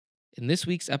In this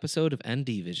week's episode of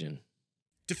NDVision.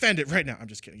 Defend it right now. I'm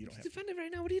just kidding. You don't have to. Defend it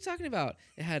right now. What are you talking about?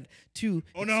 It had two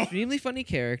Oh, no. extremely funny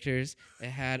characters. It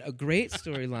had a great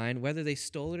storyline, whether they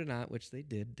stole it or not, which they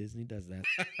did. Disney does that.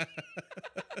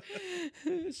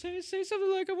 say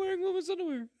something like, I'm wearing women's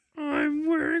underwear. I'm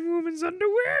wearing women's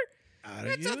underwear?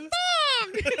 It's a thong!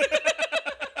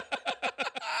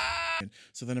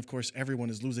 So then, of course, everyone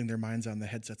is losing their minds on the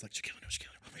headsets like, she's killing him.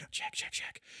 Oh, my God,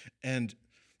 Jack. And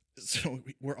so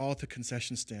we're all at the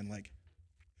concession stand like,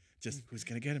 just who's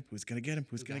going to get him? Who's going to get him?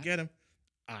 Who's going to get him?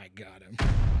 I got him.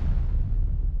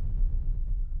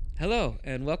 Hello,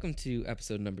 and welcome to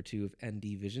episode number 2 of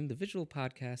NDVision, the visual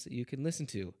podcast that you can listen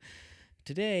to.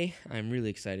 Today, I'm really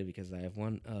excited because I have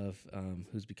one of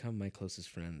who's become my closest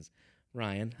friends,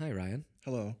 Ryan. Hi, Ryan.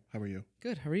 Hello. How are you?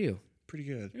 Good. How are you? Pretty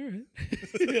good. All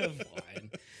right.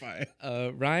 Fine.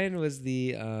 Ryan was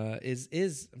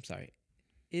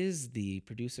is the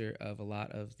producer of a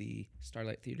lot of the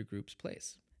Starlight Theater Group's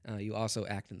plays. You also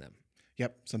act in them.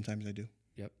 Yep. Sometimes I do.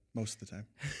 Yep. Most of the time.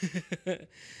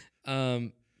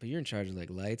 But you're in charge of like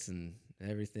lights and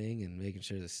everything and making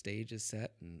sure the stage is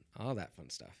set and all that fun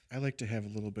stuff. I like to have a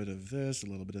little bit of this, a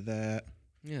little bit of that.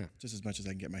 Yeah. Just as much as I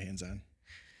can get my hands on.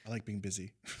 I like being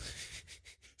busy.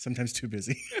 Sometimes too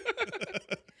busy.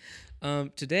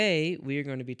 Today, we are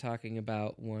going to be talking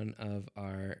about one of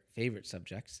our favorite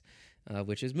subjects,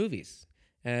 which is movies.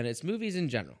 And it's movies in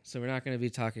general. So we're not going to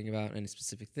be talking about any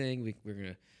specific thing. We're going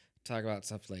to talk about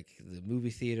stuff like the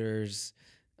movie theaters,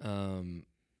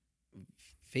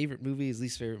 favorite movies,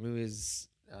 least favorite movies,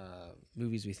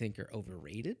 movies we think are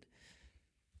overrated,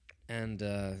 and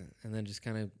then just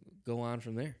kind of go on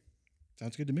from there.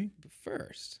 Sounds good to me. But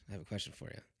first, I have a question for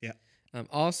you. Yeah.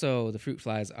 Also, the fruit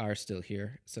flies are still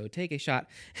here, so take a shot.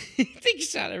 Take a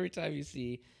shot every time you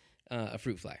see a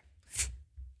fruit fly.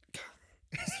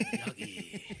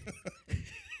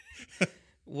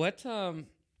 What?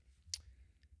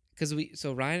 Because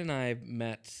Ryan and I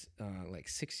met like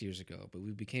 6 years ago, but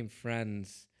we became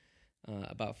friends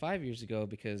about 5 years ago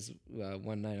because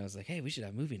one night I was like, "Hey, we should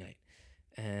have movie night,"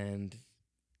 and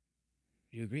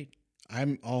you agreed.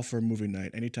 I'm all for movie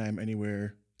night. Anytime,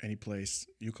 anywhere, any place.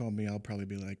 You call me, I'll probably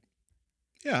be like,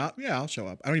 yeah, I'll show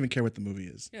up. I don't even care what the movie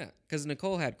is. Yeah, because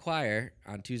Nicole had choir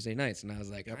on Tuesday nights, and I was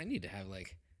like, I need to have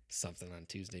like something on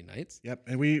Tuesday nights. Yep,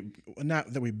 and we,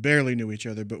 not that we barely knew each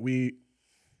other, but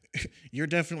you're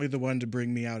definitely the one to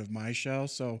bring me out of my shell,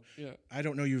 so Yeah. I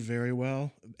don't know you very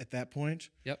well at that point.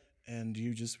 Yep. And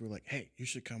you just were like, hey, you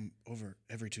should come over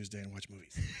every Tuesday and watch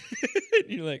movies.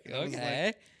 You're like,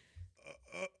 okay.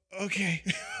 Okay.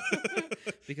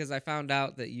 Because I found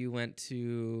out that you went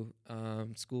to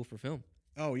school for film.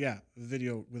 Oh, yeah,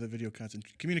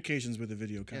 communications with a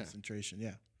video concentration,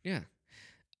 yeah. Yeah.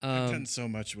 I've done so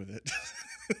much with it.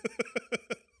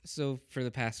 So for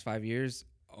the past 5 years,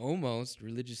 almost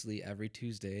religiously every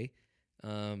Tuesday,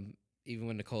 even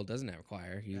when Nicole doesn't have a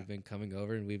choir, you've been coming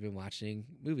over and we've been watching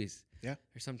movies. Yeah.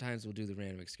 Or sometimes we'll do the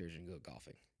random excursion and go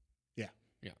golfing. Yeah.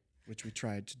 Yeah. Which we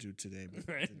tried to do today, but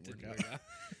it didn't work out.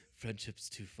 Friendship's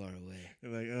too far away.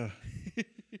 You're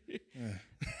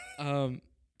like,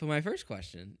 But my first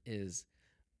question is,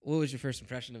 what was your first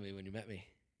impression of me when you met me?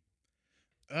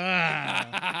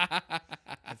 I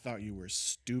thought you were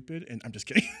stupid, and I'm just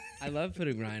kidding. I love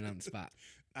putting Ryan on the spot.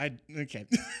 Okay.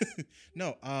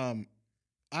 No,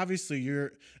 obviously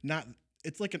you're not.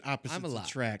 It's like an opposite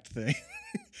attract thing.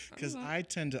 Because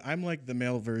I'm like the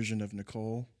male version of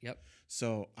Nicole. Yep.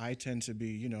 So I tend to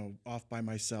be, off by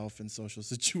myself in social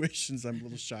situations. I'm a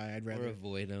little shy. I'd rather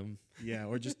avoid them. Yeah,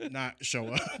 or just not show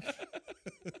up.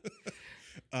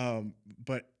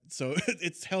 But so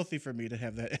it's healthy for me to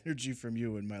have that energy from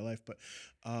you in my life. But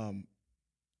I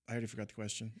already forgot the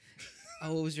question.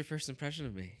 Oh, what was your first impression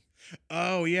of me?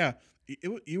 Oh, yeah.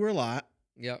 You were a lot.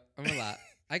 Yep, I'm a lot.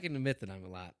 I can admit that I'm a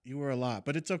lot. You were a lot,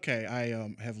 but it's okay. I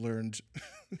have learned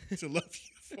to love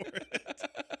you for it.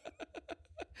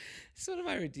 It's one of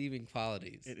my redeeming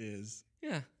qualities. It is.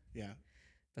 Yeah. Yeah.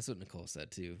 That's what Nicole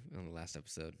said, too, on the last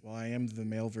episode. Well, I am the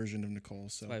male version of Nicole,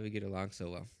 so. That's why we get along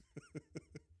so well.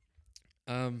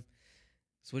 So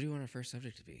what do you want our first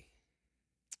subject to be?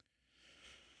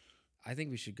 I think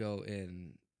we should go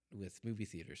in with movie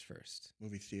theaters first.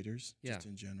 Movie theaters? Yeah. Just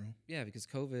in general? Yeah, because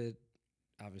COVID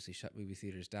obviously shut movie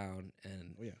theaters down,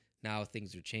 and now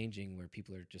things are changing where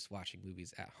people are just watching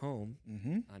movies at home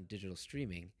on digital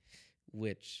streaming,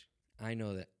 which I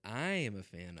know that I am a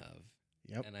fan of.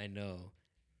 Yep. And I know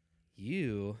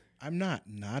you. I'm not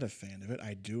a fan of it.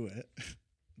 I do it.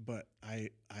 But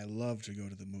I love to go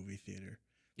to the movie theater.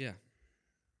 Yeah.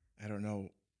 I don't know.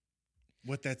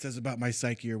 what that says about my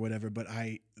psyche or whatever, but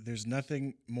there's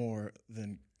nothing more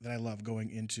than that I love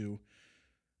going into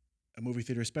a movie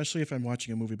theater, especially if I'm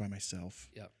watching a movie by myself.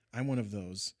 Yeah. I'm one of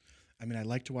those. I mean, I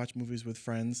like to watch movies with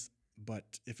friends,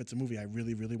 but if it's a movie I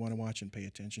really, really want to watch and pay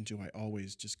attention to, I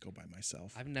always just go by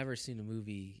myself. I've never seen a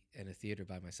movie in a theater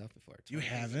by myself before. You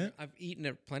haven't? I've eaten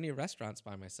at plenty of restaurants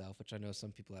by myself, which I know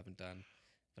some people haven't done,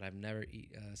 but I've never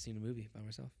seen a movie by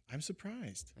myself. I'm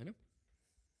surprised. I know.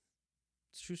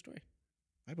 It's a true story.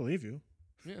 I believe you.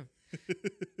 Yeah.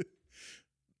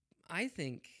 I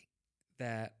think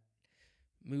that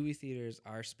movie theaters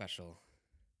are special,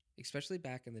 especially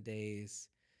back in the days,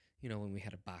 when we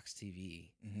had a box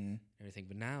TV and everything.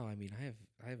 But now, I mean,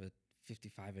 I have a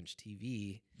 55-inch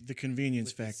TV. The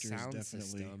convenience with factor the is sound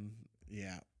definitely system,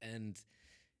 yeah, and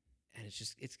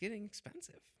it's getting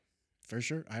expensive. For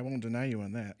sure. I won't deny you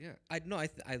on that. Yeah, I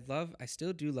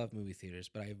still do love movie theaters,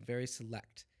 but I'm very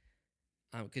select.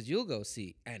 Because you'll go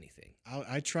see anything.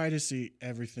 I try to see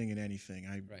everything and anything.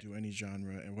 I Right. do any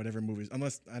genre and whatever movies,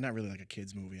 unless I'm not really like a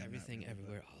kids movie. Everything, really,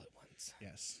 everywhere, all at once.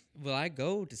 Yes. Well, I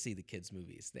go to see the kids'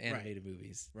 movies, the animated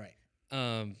movies. Right.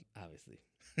 Obviously.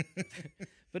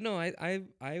 But no,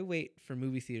 I wait for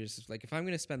movie theaters. Like if I'm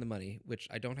going to spend the money, which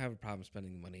I don't have a problem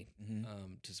spending the money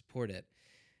to support it,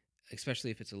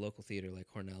 especially if it's a local theater like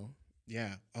Hornell.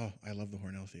 Yeah. Oh, I love the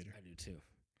Hornell Theater. I do too.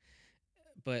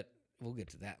 But we'll get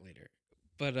to that later.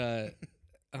 But I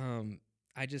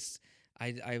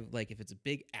like if it's a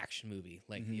big action movie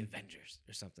like the Avengers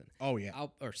or something. Oh yeah.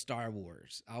 Or Star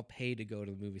Wars. I'll pay to go to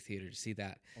the movie theater to see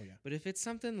that. Oh yeah. But if it's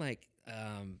something like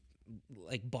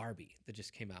Barbie that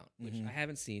just came out, which I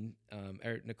haven't seen,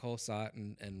 Nicole saw it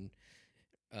and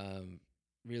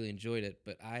really enjoyed it.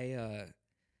 But I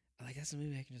like that's a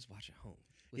movie I can just watch at home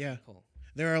with Nicole.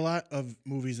 There are a lot of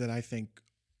movies that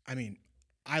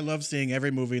I love seeing every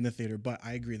movie in the theater, but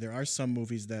I agree there are some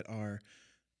movies that are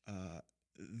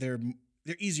they're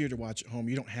easier to watch at home.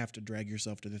 You don't have to drag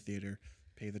yourself to the theater,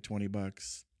 pay the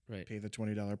 $20, Right. pay the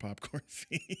 $20 popcorn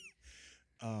fee.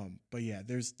 But yeah,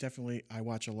 there's definitely I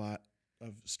watch a lot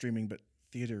of streaming, but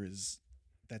theater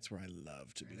that's where I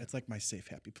love to be. That's like my safe,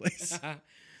 happy place.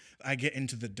 I get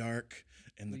into the dark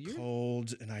and the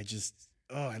cold, and I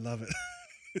love it.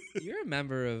 You're a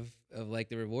member of like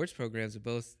the rewards programs of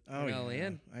both Hornell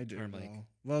and I do. Carmike.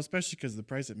 Well, especially because the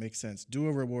price, it makes sense. Do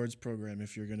a rewards program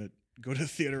if you're gonna go to the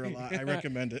theater a lot. I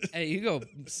recommend it. Hey, you go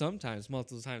sometimes,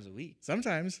 multiple times a week.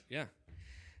 Sometimes. Yeah.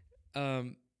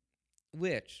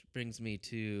 Which brings me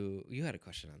to you had a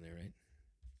question on there, right?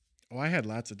 Oh, I had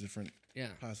lots of different Yeah.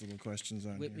 possible questions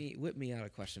on here. Whip me out a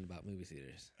question about movie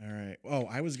theaters. All right. Oh,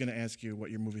 I was gonna ask you what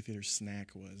your movie theater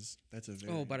snack was. That's a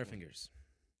very Butterfingers.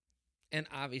 And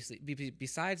obviously,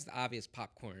 besides the obvious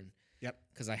popcorn. Yep.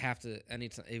 Because I have to,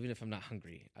 anytime, even if I'm not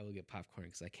hungry, I will get popcorn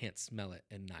because I can't smell it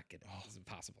and not get it. It's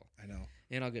impossible. I know.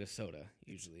 And I'll get a soda,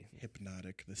 usually.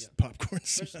 Hypnotic, this popcorn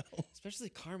smell. Especially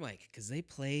Carmike, because they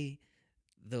play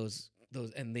those,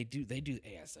 and they do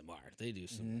ASMR. They do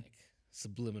some like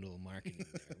subliminal marketing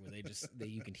there, where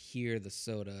you can hear the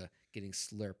soda getting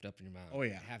slurped up in your mouth. Oh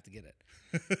yeah, I have to get it.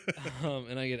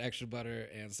 And I get extra butter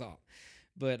and salt,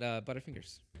 but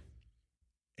Butterfingers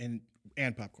and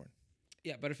popcorn.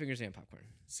 Yeah, Butterfingers and popcorn.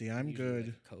 See, I'm good.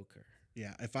 Like Coke or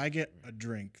yeah, if I get a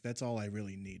drink, that's all I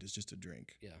really need is just a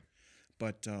drink. Yeah,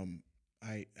 but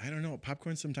I don't know.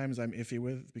 Popcorn sometimes I'm iffy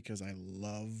with because I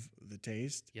love the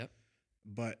taste. Yep.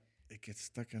 But it gets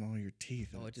stuck in all your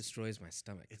teeth. Oh, it destroys my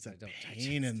stomach. It's a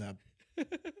pain in the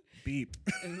beep.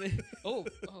 Hold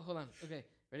on. Okay,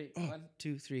 ready? 1,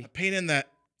 2, 3. A pain in that.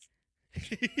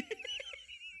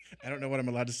 I don't know what I'm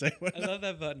allowed to say. I love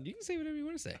that button. You can say whatever you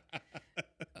want to say.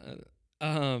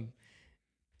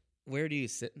 Where do you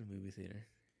sit in a movie theater?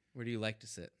 Where do you like to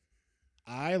sit?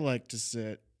 I like to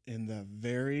sit in the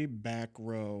very back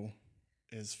row,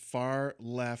 as far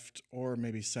left or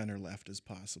maybe center left as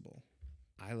possible.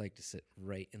 I like to sit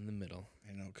right in the middle.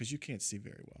 I know, because you can't see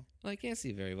very well. Well, I can't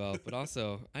see very well, but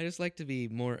also I just like to be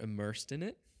more immersed in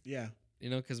it. Yeah.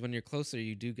 Because when you're closer,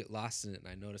 you do get lost in it. And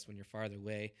I notice when you're farther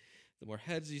away, the more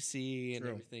heads you see and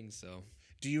everything. So,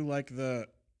 do you like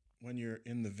when you're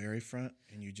in the very front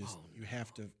and you just you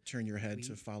have to turn your head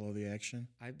to follow the action?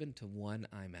 I've been to one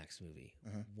IMAX movie,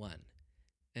 one,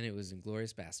 and it was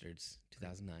Inglourious Bastards,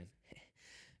 2009.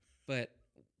 But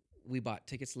we bought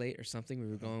tickets late or something. We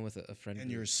were going with a friend. And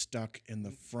you're stuck in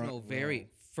the front row. Very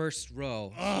first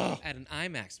row at an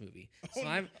IMAX movie.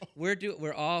 So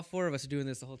we're all four of us doing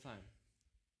this the whole time.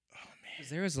 Oh man!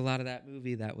 Because there was a lot of that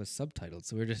movie that was subtitled,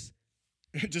 so we're just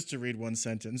just to read one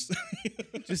sentence,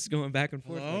 just going back and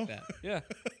forth like that. Yeah.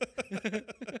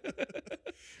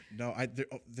 No,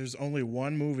 there's only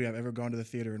one movie I've ever gone to the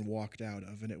theater and walked out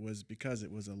of, and it was because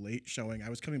it was a late showing. I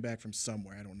was coming back from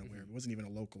somewhere, I don't know where. It wasn't even a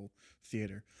local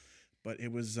theater, but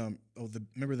it was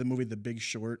remember the movie The Big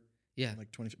Short? Yeah,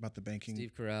 Like 20 about the banking.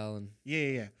 Steve Carell and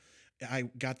Yeah. I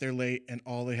got there late, and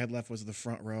all they had left was the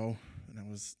front row, and I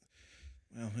was,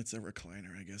 well, it's a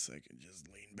recliner. I guess I could just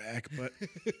lean back, but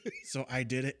so I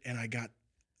did it, and I got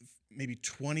maybe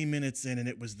 20 minutes in, and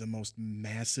it was the most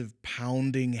massive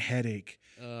pounding headache.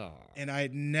 oh, And I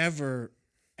had never,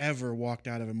 ever walked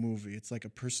out of a movie. It's like a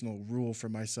personal rule for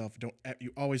myself.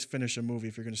 You always finish a movie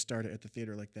if you're going to start it at the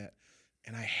theater like that.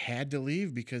 And I had to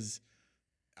leave because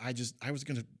I was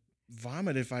going to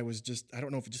vomit if I was I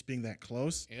don't know if just being that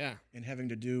close. yeah. And having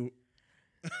to do.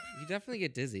 You definitely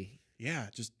get dizzy. Yeah,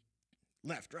 just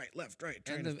left, right.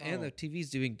 And the TV's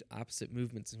doing opposite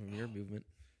movements from your movement.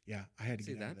 Yeah, I had to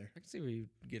See get out that? of there. I can see where you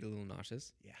get a little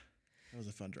nauseous. Yeah, that was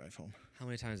a fun drive home. How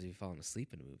many times have you fallen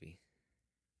asleep in a movie?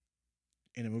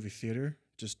 In a movie theater,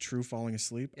 just true falling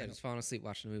asleep. Yeah, just falling asleep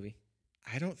watching a movie.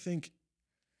 I don't think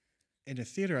in a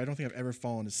theater. I don't think I've ever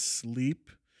fallen asleep.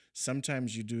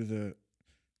 Sometimes you do the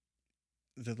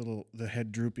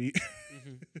head droopy,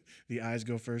 the eyes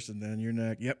go first, and then your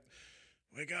neck. Yep,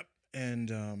 wake up,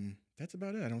 and that's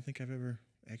about it. I don't think I've ever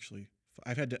actually.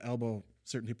 I've had to elbow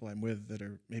certain people I'm with that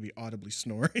are maybe audibly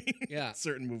snoring. Yeah,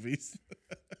 certain movies.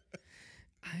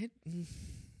 I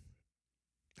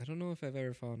don't know if I've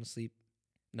ever fallen asleep.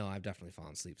 No, I've definitely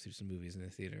fallen asleep through some movies in the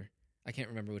theater. I can't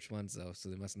remember which ones though, so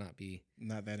they must not be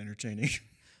Not that entertaining.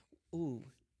 Ooh,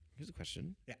 here's a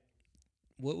question. Yeah.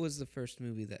 What was the first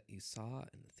movie that you saw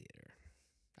in the theater?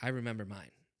 I remember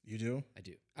mine. You do? I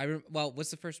do.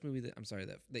 What's the first movie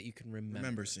that you can remember?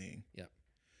 Remember seeing. Yeah.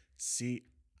 See,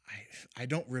 I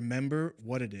don't remember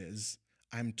what it is.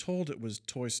 I'm told it was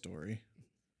Toy Story,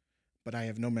 but I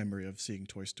have no memory of seeing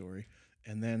Toy Story.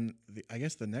 And then I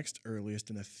guess the next earliest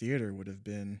in a theater would have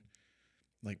been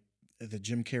like the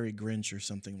Jim Carrey Grinch or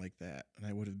something like that. And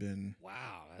I would have been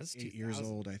that's 8 years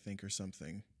old, I think, or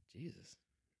something. Jesus.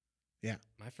 Yeah.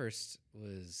 My first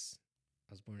was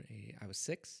I was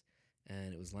 6,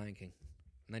 and it was Lion King,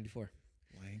 94.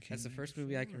 Lion King. That's the first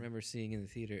movie I can remember seeing in the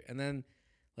theater. And then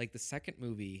like the second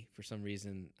movie, for some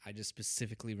reason, I just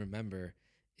specifically remember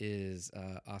is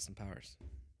Austin Powers.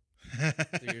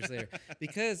 3 years later,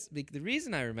 because the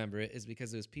reason I remember it is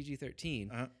because it was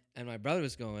PG-13, and my brother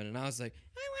was going, and I was like,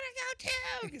 I want to go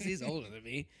too, because he's older than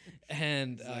me,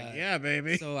 and like, yeah,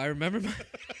 baby. So I remember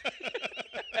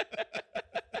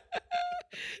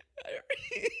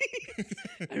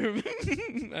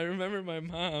I remember my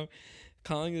mom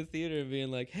calling the theater and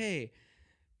being like, "Hey,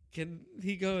 can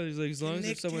he go?" He's like, as long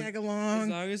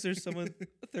as there's someone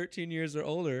 13 years or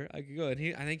older, I could go.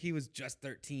 And I think he was just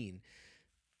 13.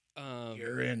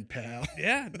 You're in, pal.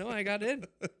 Yeah, no, I got in.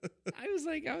 I was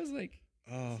like,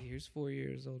 oh, here's 6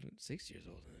 years older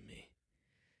than me.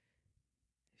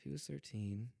 If he was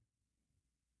 13,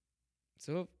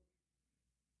 so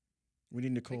we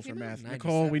need Nicole for math. 97.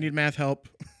 Nicole, we need math help.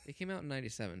 It came out in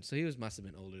 97, so he must have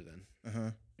been older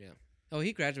then. Yeah. Oh,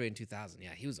 he graduated in 2000.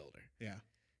 Yeah, he was older. Yeah.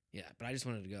 Yeah, but I just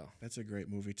wanted to go. That's a great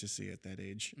movie to see at that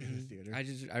age in the theater.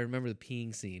 I remember the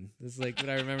peeing scene. This is like what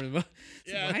I remember the most.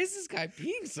 Yeah. Why is this guy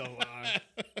peeing so long?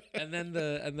 and then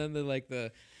the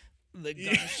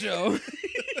gun show.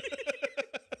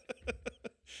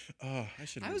 Oh, I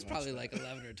should. I was probably like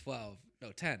 11 or 12.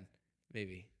 No, 10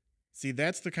 maybe. See,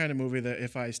 that's the kind of movie that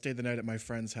if I stayed the night at my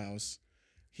friend's house,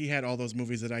 he had all those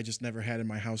movies that I just never had in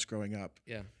my house growing up.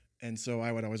 Yeah. And so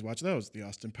I would always watch those. The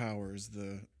Austin Powers,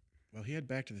 well, he had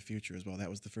Back to the Future as well. That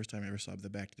was the first time I ever saw the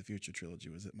Back to the Future trilogy,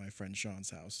 was at my friend Sean's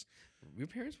house. Your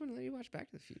parents wouldn't let you watch Back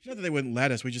to the Future? Not that they wouldn't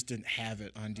let us. We just didn't have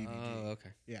it on DVD. Oh,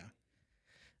 okay. Yeah.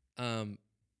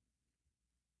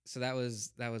 So that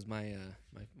was my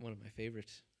one of my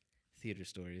favorite theater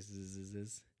stories.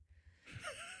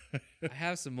 I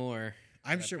have some more.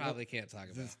 I'm sure. I probably can't talk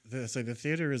about. The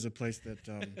theater is a place that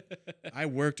I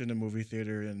worked in a movie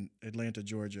theater in Atlanta,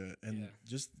 Georgia, and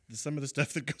just some of the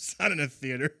stuff that goes on in a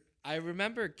theater. I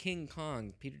remember King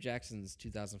Kong, Peter Jackson's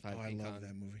 2005 King Kong. I love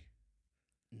that movie.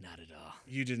 Not at all.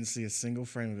 You didn't see a single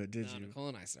frame of it, did you? Nicole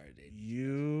and I started dating.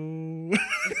 You.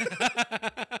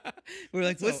 We're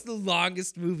like, what's the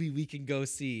longest movie we can go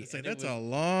see? That's a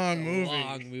long movie.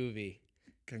 Long movie.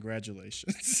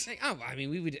 Congratulations. I mean,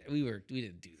 we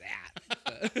didn't do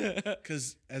that.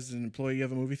 Because as an employee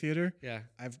of a movie theater, yeah,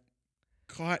 I've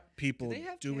caught people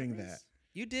doing cameras? that.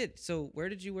 You did. So where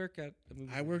did you work at a movie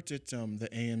theater? I worked at the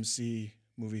AMC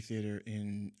movie theater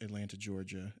in Atlanta,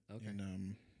 Georgia. Okay.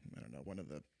 In, I don't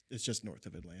know, it's just north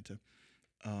of Atlanta.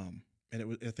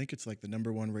 and I think it's like the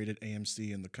 #1 rated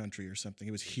AMC in the country or something.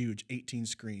 It was huge, 18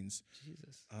 screens.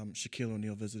 Jesus. Shaquille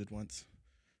O'Neal visited once.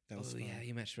 That was fun. Yeah,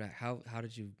 you measured back. How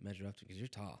did you measure up to? Because you're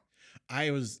tall.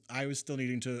 I was still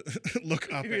needing to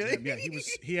look up Really? at him. Yeah,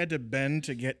 he had to bend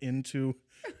to get into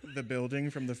the building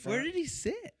from the front. Where did he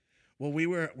sit? Well, we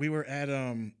were at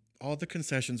all the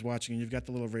concessions watching, and you've got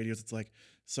the little radios. It's like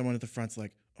someone at the front's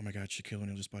like, "Oh my God, Shaquille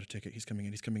O'Neal just bought a ticket. He's coming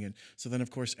in. He's coming in." So then, of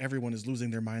course, everyone is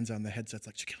losing their minds on the headsets,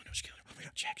 like Shaquille O'Neal, Shaquille O'Neal. Oh my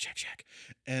God, Shaq.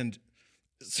 And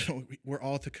so we're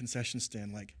all at the concession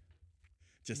stand, like,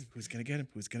 just who's gonna get him?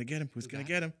 Who's gonna get him? Who's gonna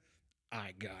get him?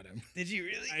 I got him. Did you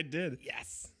really? I did.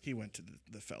 Yes. He went to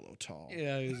the fellow tall.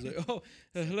 Yeah, he was like, "Oh,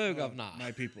 hello, governor."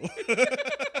 My people.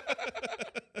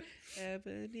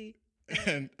 Ebony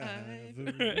and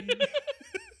ivory.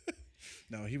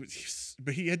 No,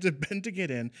 but he had to bend to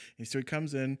get in. And so he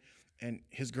comes in, and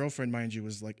his girlfriend, mind you,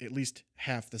 was like at least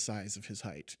half the size of his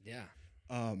height. Yeah.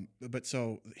 But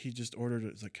so he just ordered it.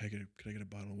 It's like, can I get a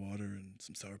bottle of water and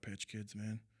some Sour Patch Kids,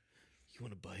 man? You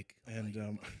want a bike? And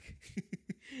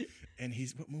and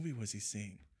what movie was he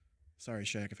seeing? Sorry,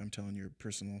 Shaq, if I'm telling your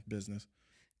personal business.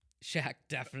 Shaq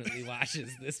definitely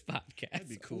watches this podcast. That'd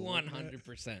be cool.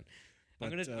 100%.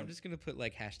 I'm just gonna put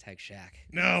like #Shaq.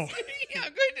 No. Yeah,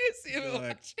 I'm going to see him.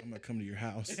 Like, I'm gonna come to your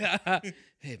house.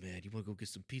 Hey man, you want to go get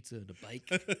some pizza and a bike?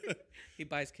 He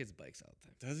buys kids bikes all the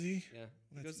time. Does he? Yeah,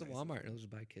 he That's goes to nice. Walmart and he'll just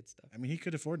buy kids stuff. I mean, he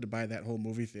could afford to buy that whole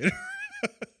movie theater.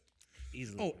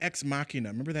 Easily. Oh, Ex Machina.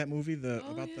 Remember that movie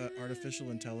about yeah. the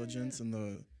artificial intelligence and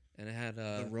the And it had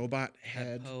the robot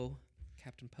head?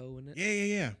 Captain Poe in it.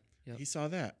 Yeah. Yep. He saw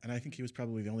that, and I think he was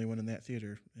probably the only one in that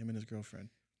theater. Him and his girlfriend.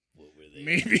 What were they?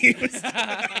 Maybe he was.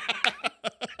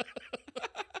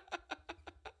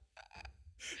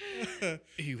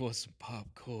 He wants some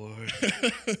popcorn.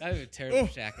 I have a terrible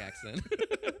Shaq accent.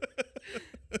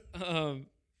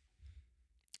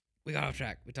 We got off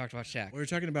track. We talked about Shaq. We were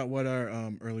talking about what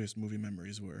our earliest movie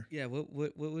memories were. Yeah.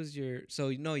 What was your?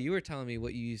 So no, you were telling me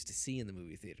what you used to see in the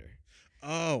movie theater.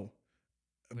 Oh,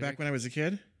 back when I was a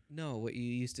kid. No, what you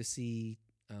used to see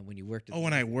when you worked.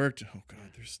 When I worked. Oh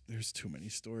God, there's too many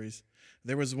stories.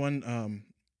 There was one.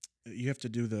 You have to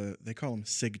do they call them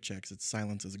SIG checks. It's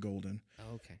silence is golden.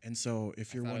 Oh, okay. And so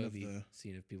if you're one of the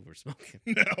seeing if people were smoking.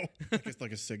 No, it's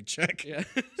like a SIG check. Yeah.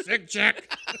 SIG check.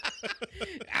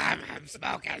 I'm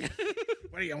smoking.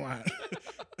 What do you want?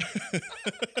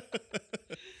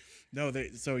 No,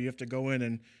 so you have to go in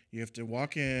and you have to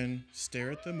walk in,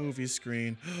 stare at the movie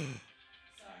screen.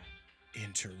 Sorry.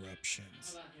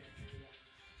 Interruptions. Hold on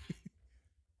here.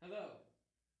 Hello.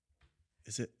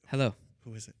 Is it? Hello.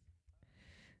 Who is it?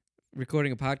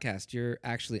 Recording a podcast. You're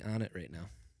actually on it right now.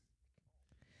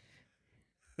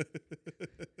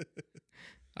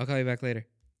 I'll call you back later.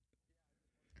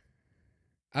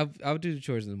 I'll do the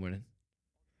chores in the morning.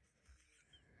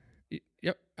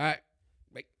 Yep. All right.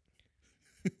 Wait.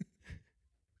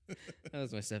 That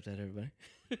was my stepdad, everybody.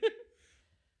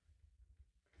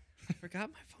 I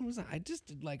forgot my phone was on. I just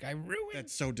did I ruined.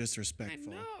 That's so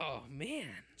disrespectful. I know, man.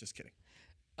 Just kidding.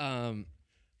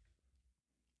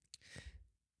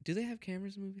 Do they have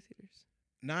cameras in movie theaters?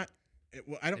 Not.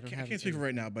 Well, I can't speak for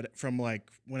right now, but from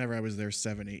whenever I was there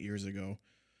 7-8 years ago,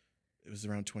 it was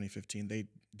around 2015. They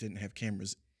didn't have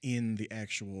cameras in the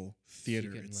actual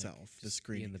theater itself, the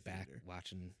screen in the back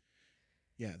watching.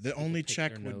 Yeah, the only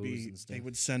check would be they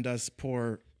would send us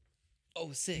poor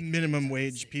minimum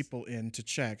wage people in to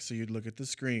check. So you'd look at the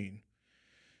screen,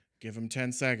 give them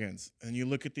 10 seconds, and you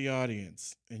look at the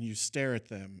audience and you stare at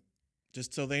them.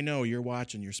 Just so they know you're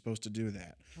watching, you're supposed to do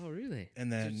that. Oh, really?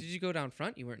 And then, did you go down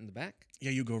front? You weren't in the back?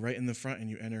 Yeah, you go right in the front, and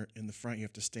you enter in the front. You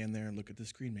have to stand there and look at the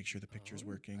screen, make sure the picture's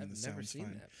working and the sound's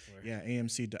fine. That before. Yeah,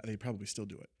 AMC, they probably still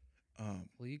do it.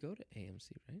 Well, you go to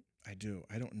AMC, right? I do.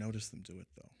 I don't notice them do it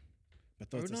though.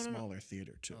 But that's a smaller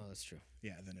theater too. Oh, that's true.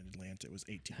 Yeah, then in Atlanta it was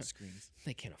 18 screens.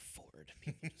 They can't afford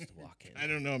people just to walk in. I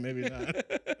don't know, maybe not.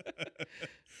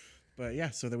 But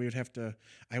yeah, so that we would have to.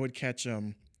 I would catch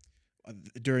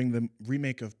during the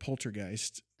remake of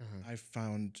Poltergeist, I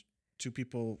found two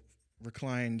people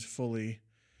reclined fully,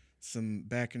 some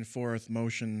back and forth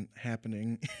motion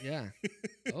happening. Yeah.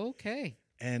 Okay.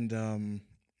 And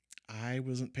I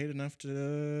wasn't paid enough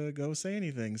to go say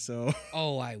anything, so.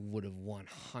 Oh, I would have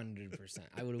 100%.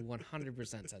 I would have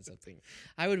 100% said something.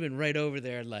 I would have been right over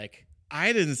there like.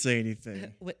 I didn't say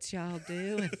anything. What y'all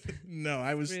doing? No,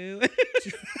 I was.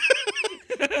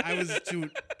 I was too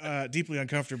deeply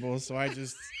uncomfortable, so I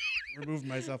just removed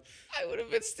myself. I would have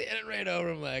been standing right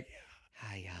over him like,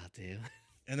 how y'all do?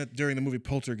 And that during the movie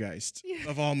Poltergeist,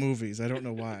 of all movies, I don't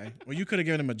know why. Well, you could have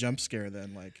given him a jump scare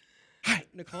then, like, hi.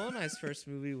 Nicole and I's first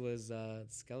movie was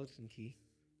Skeleton Key.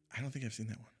 I don't think I've seen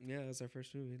that one. Yeah, it was our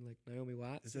first movie. Like Naomi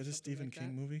Watts. Is that a Stephen like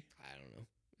King that. movie? I don't know.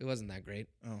 It wasn't that great.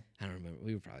 Oh, I don't remember.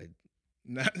 We were probably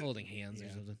not holding hands or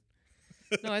Yeah. something.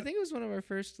 No, I think it was one of our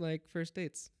first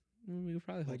dates. We were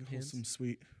probably like holding hands. wholesome,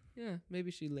 sweet. Yeah, maybe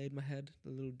she laid my head,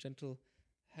 the little gentle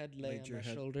head lay Laid on your my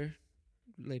head. shoulder.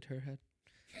 Laid her head.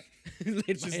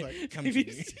 Laid She's my like, come maybe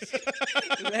to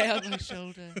me. lay on my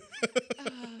shoulder.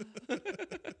 Ah.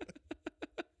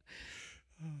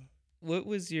 What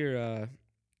was your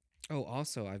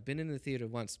also I've been in the theater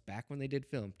once back when they did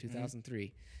film,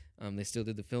 2003. They still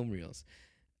did the film reels.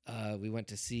 We went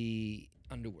to see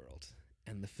Underworld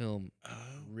and the film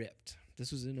ripped.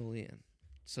 This was in Olean.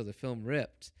 So the film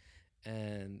ripped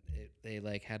and they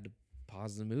like had to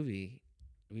pause the movie.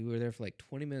 We were there for like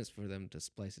 20 minutes for them to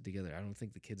splice it together. I don't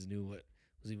think the kids knew what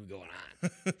was even going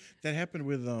on. That happened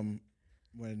with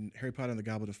when Harry Potter and the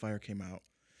Goblet of Fire came out,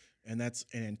 and that's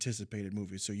an anticipated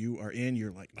movie. So you are in,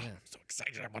 you're like, oh, Yeah. I'm so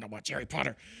excited, I want to watch Harry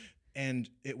Potter. And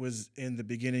it was in the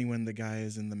beginning when the guy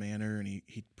is in the manor and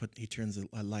he turns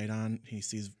a light on, and he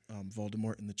sees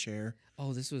Voldemort in the chair.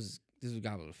 Oh, this was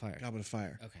Goblet of Fire. Goblet of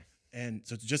Fire. Okay. And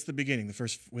so it's just the beginning,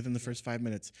 within the first 5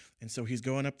 minutes. And so he's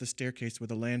going up the staircase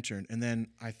with a lantern, and then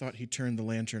I thought he turned the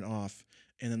lantern off,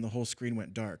 and then the whole screen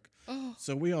went dark. Oh.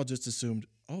 So we all just assumed,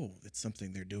 oh, it's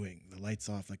something they're doing. The light's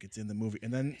off, like it's in the movie.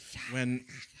 And then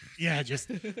just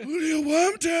who do you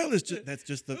want to tell? That's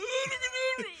just the,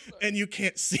 and you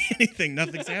can't see anything.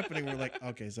 Nothing's happening. We're like,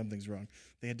 okay, something's wrong.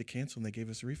 They had to cancel, and they gave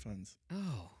us refunds.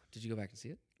 Oh, did you go back and see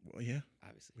it? Well, yeah,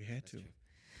 Obviously, we had that's to. true.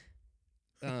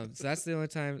 So that's the only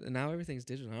time. And now everything's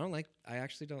digital. I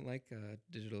actually don't like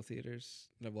digital theaters.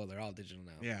 No, well, they're all digital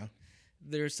now. Yeah.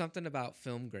 There's something about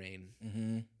film grain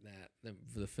Mm-hmm. that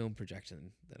the film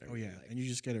projection that I Oh really yeah, like. and you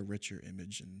just get a richer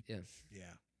image, and Yeah.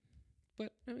 yeah,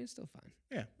 But I mean, it's still fine.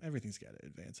 yeah. Everything's got to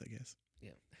advance, I guess.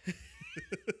 Yeah.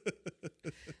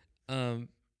 I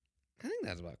think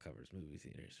that's about covers movie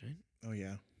theaters, right? Oh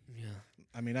yeah. Yeah.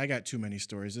 I mean, I got too many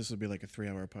stories. This would be like a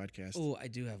 3-hour podcast. Oh, I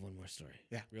do have one more story.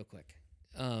 Yeah. Real quick.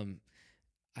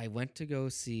 I went to go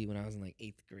see when I was in like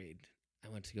 8th grade. I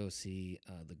went to go see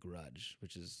The Grudge,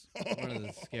 which is one of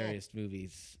the scariest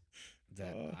movies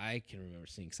that I can remember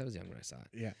seeing because I was young when I saw it.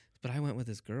 Yeah. But I went with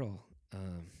this girl. I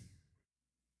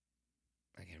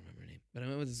can't remember her name, but I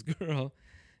went with this girl,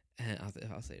 and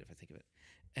I'll say it if I think of it.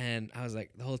 And I was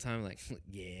like, the whole time, like,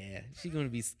 yeah, she's going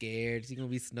to be scared. She's going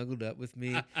to be snuggled up with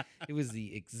me. It was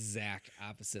the exact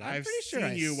opposite. I've pretty sure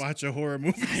seen you watch a horror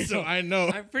movie, so I know.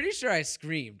 I'm pretty sure I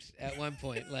screamed at one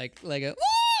point, like a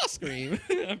scream.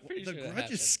 I'm pretty The sure that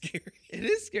Grudge is happened. scary. It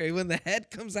is scary when the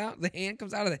head comes out, the hand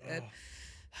comes out of the head.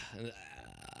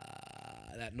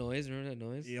 That noise, remember that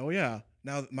noise? Oh yeah.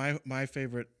 Now my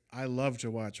favorite. I love to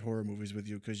watch horror movies with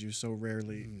you because you so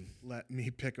rarely let me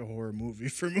pick a horror movie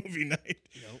for movie night.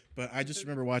 Nope. But I just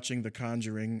remember watching The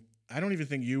Conjuring. I don't even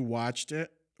think you watched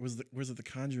it. Was it The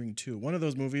Conjuring 2? One of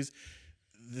those movies.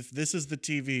 If this is the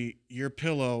TV, your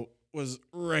pillow was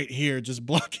right here, just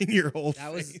blocking your whole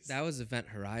face. That was Event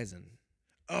Horizon.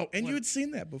 Oh, and you had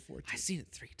seen that before too. I've seen it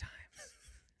 3 times.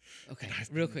 Okay, And I've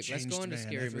real been a quick, let's go changed into man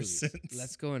scary ever movies. since.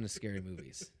 Let's go into scary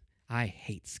movies. I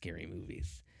hate scary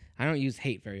movies. I don't use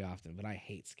hate very often, but I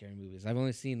hate scary movies. I've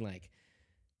only seen like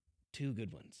 2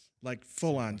 good ones. Like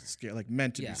full on scare, like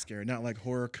meant to Yeah. be scary, not like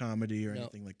horror comedy or No.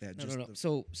 anything like that. No, just no, no. the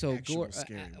So actual gore.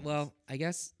 scary ones. Well, I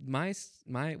guess my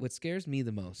what scares me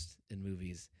the most in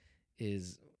movies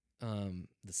is the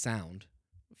sound.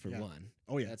 For Yeah. one,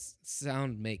 Oh yeah. that's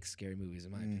sound makes scary movies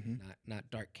in my opinion. Mhm. Not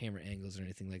dark camera angles or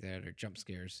anything like that or jump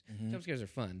scares. Mhm. Jump scares are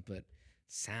fun, but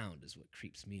sound is what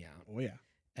creeps me out. Oh yeah.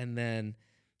 And then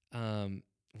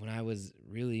when I was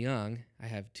really young, I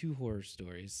have 2 horror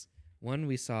stories. One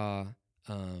we saw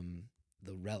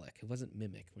The Relic. It wasn't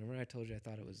Mimic. Remember I told you I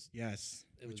thought it was Yes.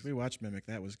 It Which was- we watched Mimic.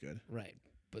 That was good. right,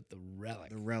 but The Relic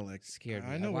The Relic scared me.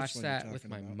 I I know which watched one you're that with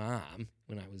talking my about. mom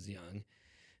when I was young.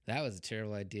 That was a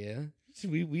terrible idea.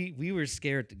 We were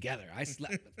scared together. I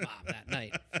slept with mom that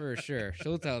night for sure.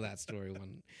 She'll tell that story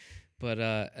one. But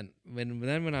and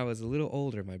when I was a little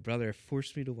older, my brother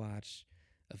forced me to watch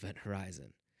Event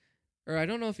Horizon. Or I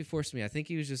don't know if he forced me. I think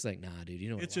he was just like, "Nah, dude, you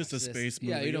don't." It's just a space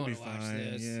movie. Yeah, you You'll don't be want to watch fine.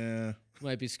 this. Yeah. You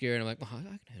might be scared. I'm like, oh, I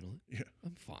can handle it. Yeah.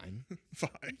 I'm fine.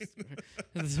 Fine.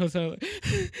 And so,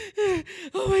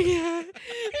 oh my god,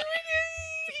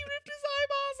 he ripped his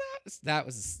eyeballs out.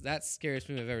 That's the scariest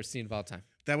movie I've ever seen of all time.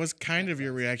 That was kind of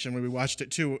your reaction when we watched it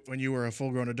too, when you were a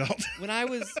full-grown adult. When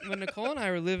Nicole and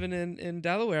I were living in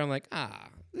Delaware, I'm like,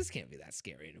 this can't be that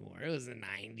scary anymore. It was the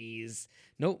 90s.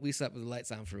 Nope, we slept with the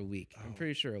lights on for a week. I'm Oh.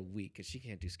 pretty sure a week because she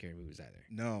can't do scary movies either.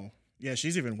 No. Yeah,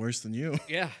 she's even worse than you.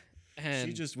 Yeah. And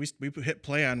She just we hit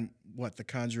play on what The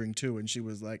Conjuring 2, and she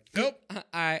was like, "Nope."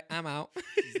 I'm out.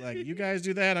 She's like, "You guys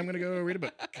do that. I'm gonna go read a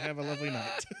book. Have a lovely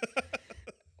night."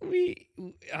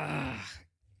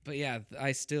 But yeah,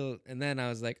 I still, and then I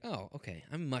was like, oh, okay,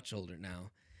 I'm much older now.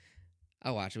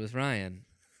 I'll watch it with Ryan.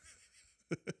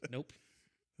 Nope.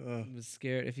 I was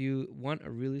scared. If you want a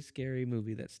really scary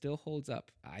movie that still holds up,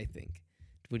 I think.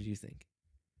 What do you think?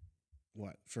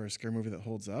 What, for a scary movie that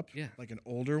holds up? Yeah. Like an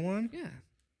older one? Yeah.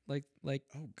 Like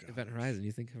Oh god. Event Horizon.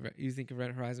 You think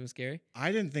Event Horizon was scary?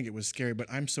 I didn't think it was scary, but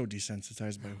I'm so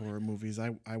desensitized by horror movies.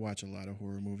 I watch a lot of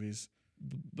horror movies.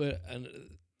 But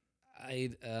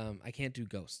I can't do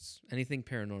ghosts. Anything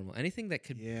paranormal. Anything that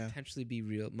could potentially be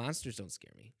real. Monsters don't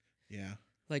scare me. Yeah.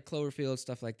 Like Cloverfield,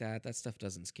 stuff like that. That stuff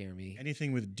doesn't scare me.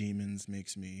 Anything with demons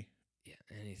makes me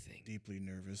anything. deeply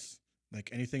nervous. Like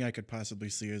anything I could possibly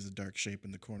see as a dark shape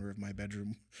in the corner of my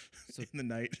bedroom in the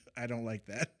night. I don't like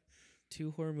that.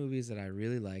 2 horror movies that I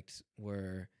really liked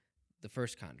were the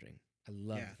first Conjuring. I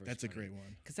love the first that's Conjuring. a great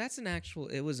one. Because that's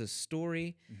it was a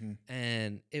story,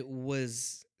 and it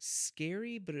was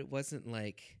scary, but it wasn't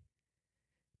like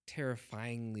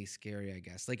terrifyingly scary, I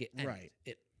guess. Like it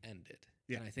ended.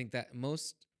 Yeah. And I think that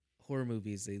most horror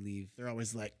movies, they're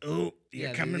always like, "Oh, you're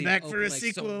they coming leave back open, for a like,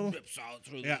 sequel." someone rips out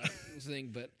through the thing,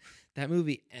 but that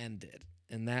movie ended,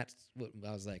 and that's what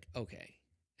I was like, okay.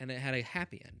 And it had a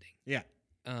happy ending. Yeah.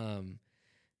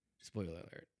 Spoiler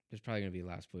alert. There's probably gonna be a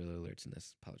lot of spoiler alerts in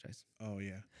this. Apologize. Oh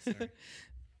yeah. Sorry.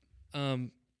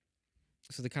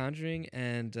 So The Conjuring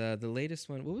and the latest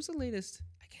one. What was the latest?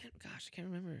 I can't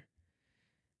remember.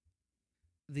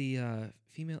 The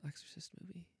female exorcist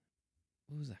movie.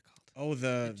 What was that called? Oh,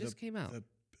 it just came out.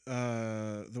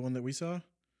 The one that we saw,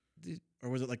 or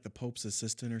was it like the Pope's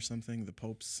assistant or something? The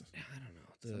Pope's. I don't know.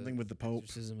 Something with the Pope.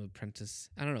 Exorcism Apprentice.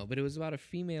 I don't know, but it was about a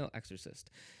female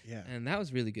exorcist. Yeah. And that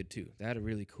was really good too. That had a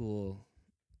really cool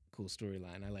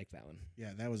storyline. I like that one.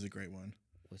 Yeah, that was a great one.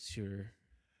 What's your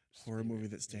horror movie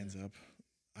that stands up?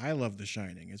 I love The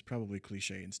Shining. It's probably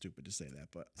cliche and stupid to say that,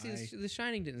 but The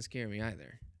Shining didn't scare me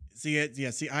either.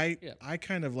 I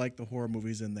kind of like the horror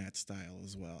movies in that style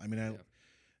as well. I mean,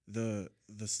 the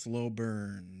slow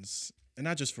burns, and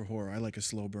not just for horror. I like a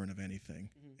slow burn of anything,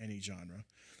 any genre.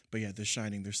 But yeah, The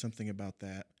Shining, there's something about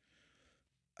that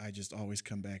I just always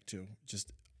come back to.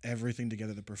 Just everything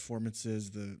together, the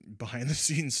performances, the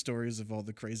behind-the-scenes stories of all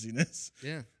the craziness.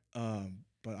 Yeah.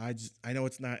 But I know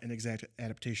it's not an exact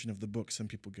adaptation of the book. Some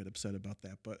people get upset about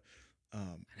that, but I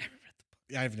never read the book.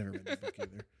 Yeah, I've never read the book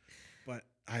either. But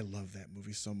I love that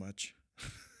movie so much.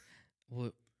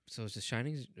 Well, so it's The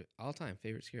Shining's all-time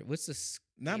favorite scary. What's the scariest?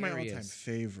 Not my all-time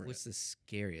favorite. What's the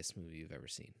scariest movie you've ever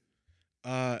seen?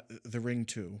 The Ring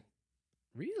 2.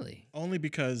 Really? Only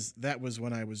because that was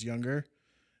when I was younger,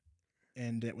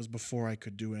 and it was before I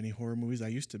could do any horror movies. I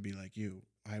used to be like you.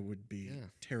 I would be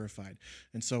terrified.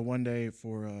 And so one day it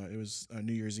was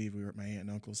New Year's Eve, we were at my aunt and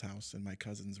uncle's house, and my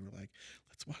cousins were like,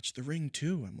 "Let's watch The Ring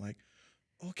 2." I'm like,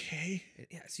 okay.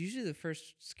 Yeah, it's usually the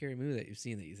first scary movie that you've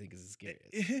seen that you think is the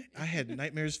scariest. I had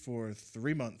nightmares for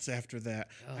 3 months after that.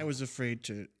 Oh. I was afraid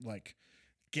to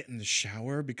get in the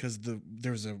shower because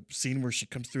there's a scene where she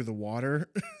comes through the water.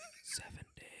 7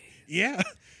 days. Yeah.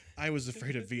 I was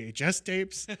afraid of VHS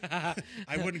tapes.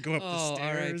 I wouldn't go up the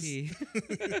stairs.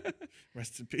 R.I.P.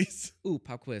 Rest in peace. Ooh,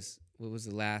 pop quiz. What was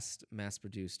the last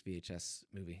mass-produced VHS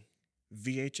movie?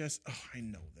 VHS? Oh, I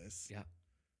know this. Yeah.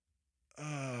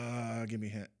 Give me a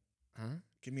hint. Huh?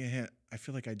 Give me a hint. I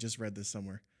feel like I just read this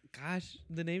somewhere. Gosh,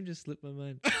 the name just slipped my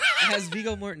mind. It has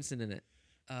Viggo Mortensen in it.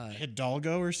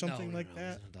 Hidalgo or something like that? It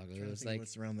wasn't Hidalgo. It was like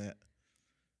what's around that.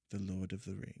 The Lord of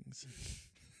the Rings.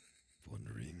 One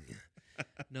ring.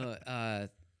 No,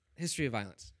 History of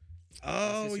Violence.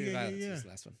 Oh, History of Violence yeah. was the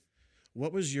last one.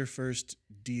 What was your first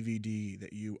DVD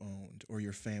that you owned or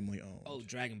your family owned? Oh,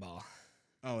 Dragon Ball.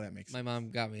 Oh, that makes My sense.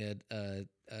 mom got me a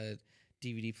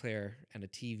DVD player and a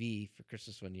TV for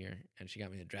Christmas one year, and she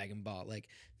got me a Dragon Ball. Like,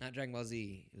 not Dragon Ball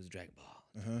Z, it was Dragon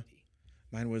Ball. Uh-huh.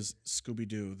 Mine was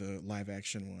Scooby-Doo, the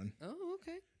live-action one. Oh,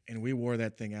 okay. And we wore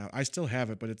that thing out. I still have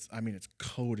it, but it's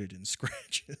coated in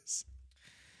scratches.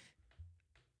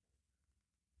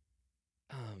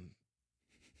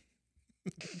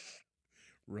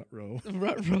 Ruh-roh.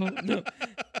 Ruh-roh. No.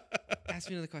 Ask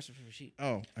me another question from the sheet.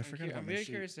 Oh, I forgot about I'm my very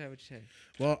sheet. curious to have what you say.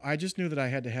 Well, I just knew that I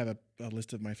had to have a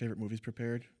list of my favorite movies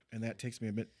prepared, and that takes me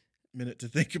a minute to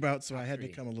think about, so I had to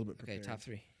come a little bit prepared. Okay, top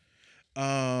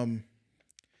 3.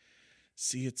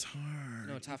 See, it's hard.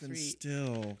 No, top 3.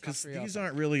 Still, because these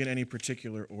aren't really in any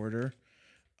particular order.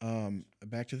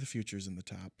 Back to the Future's in the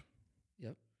top.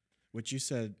 Yep. Which you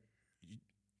said.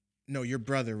 No, your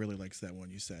brother really likes that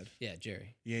one. You said. Yeah,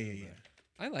 Jerry. Yeah.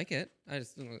 I like it. I'm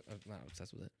not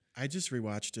obsessed with it. I just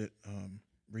rewatched it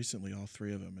recently, all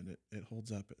three of them, and it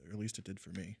holds up. Or at least it did for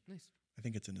me. Nice. I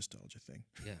think it's a nostalgia thing.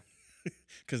 Yeah.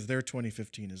 Because their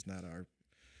 2015 is not our.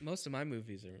 Most of my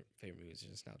movies are favorite movies, are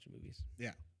nostalgia movies.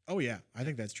 Yeah. Oh yeah. I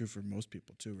think that's true for most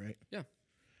people too, right? Yeah.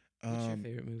 What's your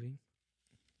favorite movie?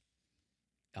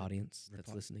 Audience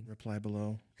that's listening. Reply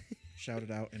below. Shout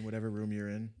it out in whatever room you're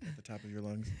in at the top of your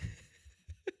lungs.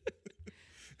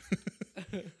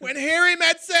 When Harry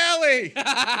met Sally.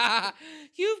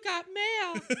 You've got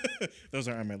mail. Those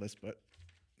aren't on my list, but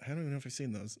I don't even know if I've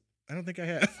seen those. I don't think I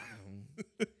have.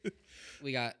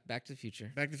 We got Back to the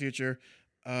Future. Back to the Future.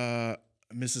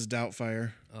 Mrs.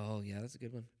 Doubtfire. Oh, yeah, that's a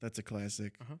good one. That's a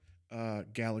classic. Uh-huh.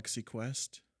 Galaxy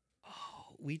Quest.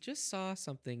 Oh, we just saw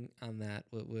something on that.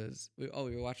 We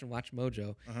were watching Watch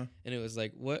Mojo, and it was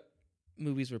like, what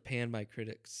movies were panned by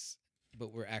critics,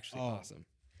 but were actually awesome?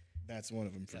 That's one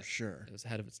of them for sure. It was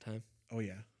ahead of its time. Oh,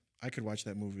 yeah. I could watch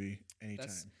that movie anytime.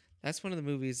 That's one of the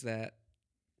movies that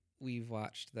we've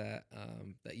watched that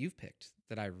you've picked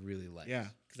that I really liked. Yeah.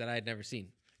 Because that I had never seen.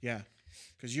 Yeah.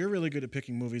 Because you're really good at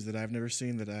picking movies that I've never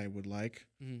seen that I would like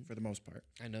for the most part.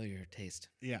 I know your taste.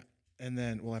 Yeah. And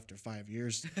then, well, after 5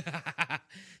 years. 5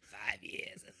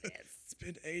 years of this. It's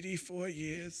been 84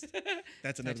 years.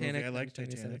 That's another Titanic, movie I like,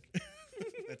 1977.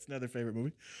 Titanic. That's another favorite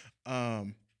movie.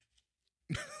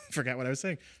 Forgot what I was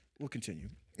saying. We'll continue.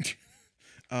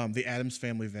 The Addams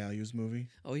Family Values movie.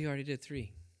 Oh, you already did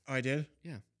 3. Oh, I did?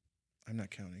 Yeah. I'm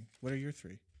not counting. What are your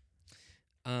 3?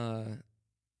 I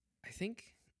think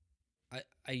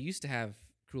I used to have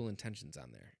Cruel Intentions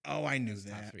on there. Oh, I knew as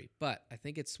that. top 3, but I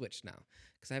think it's switched now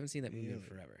because I haven't seen that movie in Really?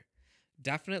 forever.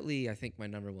 Definitely, I think my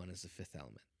number 1 is The Fifth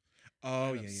Element.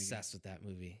 Oh, I'm yeah, obsessed with that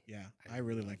movie. Yeah, I I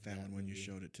really love liked that one when you movie.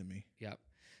 showed it to me. Yep.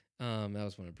 That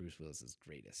was one of Bruce Willis's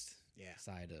greatest. Yeah.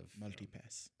 Side of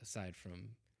Multipass. aside from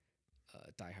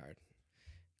Die Hard.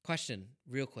 Question,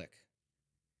 real quick.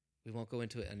 We won't go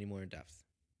into it any more in depth.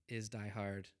 Is Die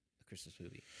Hard a Christmas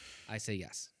movie? I say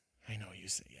yes. I know you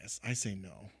say yes. I say no.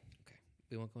 Okay.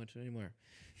 We won't go into it anymore.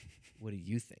 What do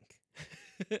you think?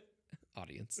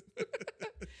 Audience.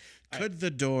 Could the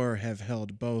door have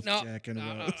held both No, Jack and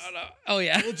no. Rose? Oh,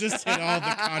 yeah. We'll just hit all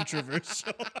the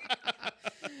controversial.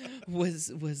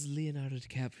 Was Leonardo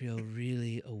DiCaprio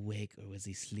really awake or was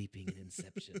he sleeping in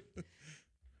Inception?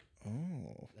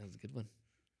 Oh, That was a good one.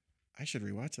 I should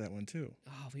rewatch that one too.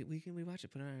 Oh, we can watch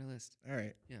it. Put it on our list. All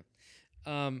right.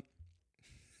 Yeah.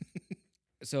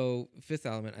 So Fifth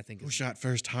Element, I think. Who shot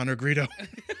first, Han or Greedo?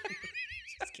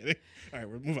 Just kidding. All right,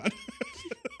 we'll move on.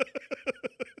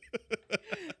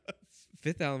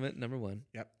 Fifth Element, number 1.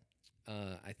 Yep.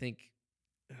 I think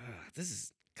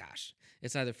it's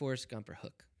either Forrest Gump or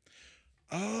Hook.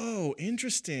 Oh,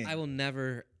 interesting. I will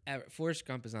never ever. Forrest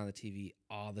Gump is on the TV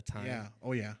all the time. Yeah.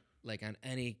 Oh, yeah. Like on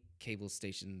any cable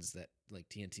stations that like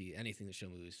TNT, anything that show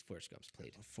movies, Forrest Gump's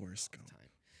played. Forrest all Gump. the time.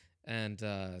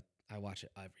 And I watch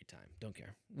it every time. Don't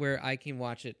care. Where I can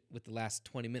watch it with the last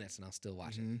 20 minutes and I'll still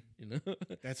watch it. You know?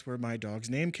 That's where my dog's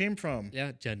name came from.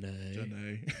 Yeah, Jenna.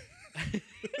 Janae.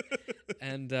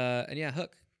 And yeah,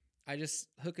 Hook.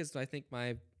 Hook is, I think,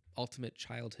 my ultimate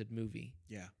childhood movie.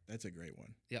 Yeah, that's a great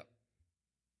one. Yep.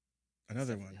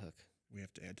 Another Definitely one Hook. we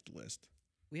have to add to the list.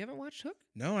 We haven't watched Hook?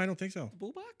 No, I don't think so. The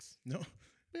Boo Box? No.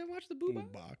 We haven't watched the Boo Box?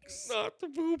 Box. Not the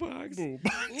Boo Box. Boo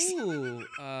Box. Ooh.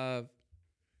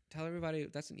 Tell everybody,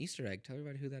 that's an Easter egg. Tell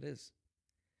everybody who that is.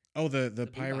 Oh, the Boo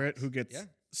pirate Box. who gets Yeah.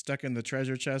 stuck in the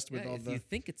treasure chest with all if the. you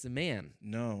think it's a man.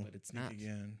 No, But it's think not.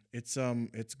 Again, it's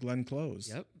Glenn Close.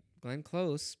 Yep. Glenn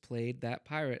Close played that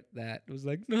pirate that was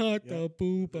like, not the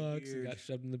Boo Box. And got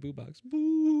shoved in the Boo Box.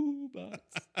 Boo Box.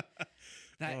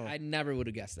 I never would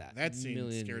have guessed that. That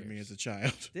scene scared me as a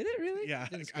child. Did it really? Yeah,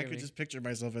 Didn't I scare could me. just picture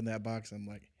myself in that box. I'm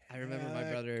like, I remember my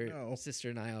brother, no.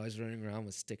 sister, and I always running around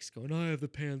with sticks going, I have the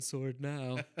pan sword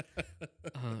now.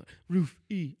 Roof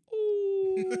E.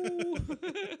 Oh.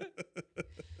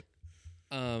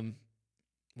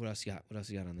 What else you got? What else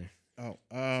you got on there? Oh,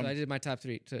 So I did my top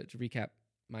 3. To recap,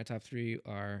 my top 3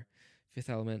 are Fifth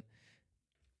Element,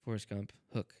 Forrest Gump,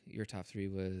 Hook. Your top 3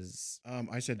 was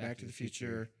I said Back to the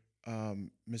Future,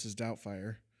 Mrs.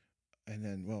 Doubtfire, and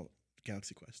then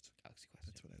Galaxy Quest. Galaxy Quest.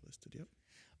 That's what I listed. Yep.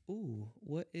 Ooh,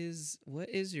 what is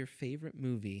your favorite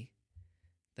movie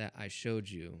that I showed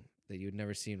you that you had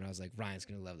never seen? When I was like, Ryan's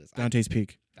gonna love this. Dante's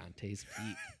Peak. Dante's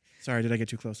Peak. Sorry, did I get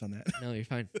too close on that? No, you're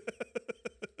fine.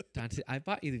 Dante, I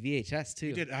bought you the VHS too.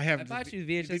 You did. I bought you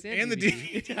the VHS and the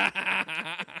DVD.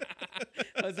 I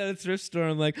was at a thrift store.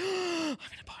 I'm like, I'm gonna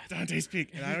buy that. Dante's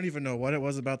Peak. And I don't even know what it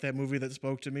was about that movie that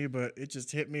spoke to me, but it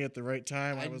just hit me at the right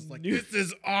time. I was like, this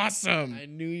is awesome. I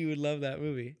knew you would love that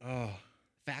movie. Oh,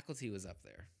 Faculty was up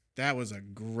there. That was a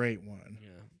great one. Yeah.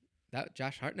 That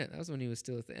Josh Hartnett. That was when he was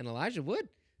still with and Elijah Wood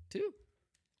too.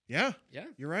 Yeah. Yeah.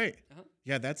 You're right. Uh-huh.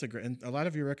 Yeah, that's a great. And a lot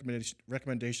of your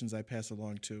recommendations I pass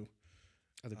along to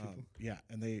Other people. Yeah,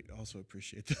 and they also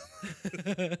appreciate them.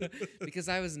 Because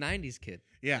I was 90s kid.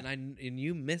 Yeah. And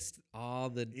you missed all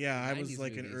the I was 90s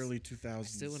like movies. in early 2000s. I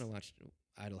still want to watch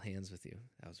Idle Hands with You.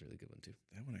 That was a really good one too.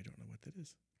 That one I don't know what that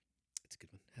is. It's a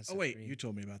good one. Has Oh Seth wait, Green. you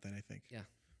told me about that, I think. Yeah.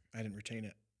 I didn't retain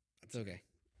it. It's okay.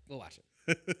 We'll watch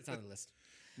it. It's on the list.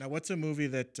 Now, what's a movie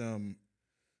that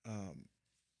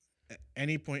at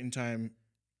any point in time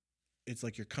it's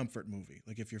like your comfort movie?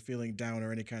 Like if you're feeling down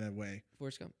or any kind of way,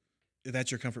 Forrest Gump.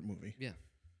 that's your comfort movie. Yeah.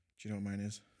 Do you know what mine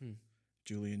is?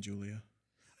 Julie and Julia.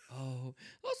 Oh,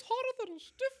 that's harder than a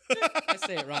stiff neck. I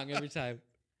say it wrong every time.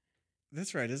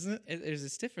 That's right, isn't it? There's a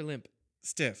stiff or limp?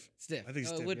 Stiff. Stiff. I think oh,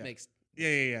 stiff, it would yeah. make.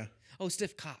 Yeah. Oh,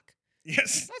 stiff cock.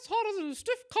 Yes. That's harder than a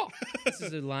stiff cock. This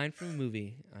is a line from a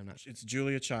movie. I'm not sure. It's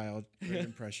Julia Child. Great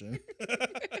impression.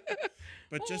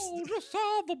 But just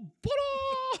have a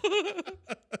butter.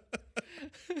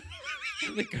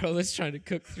 The girl is trying to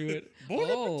cook through it. Bon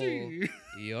Oh, appetit.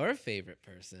 your favorite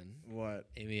person, What?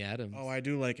 Amy Adams. Oh, I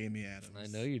do like Amy Adams. I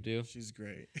know you do. She's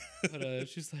great. But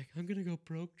she's like, I'm gonna go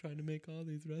broke trying to make all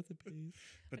these recipes.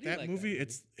 But that movie,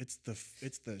 it's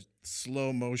the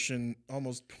slow motion,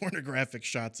 almost pornographic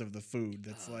shots of the food.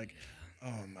 That's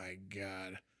oh my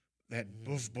god, that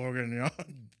boeuf bourguignon,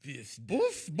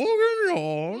 boeuf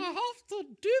bourguignon. I have to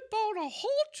debone a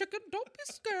whole chicken. Don't be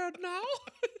scared now.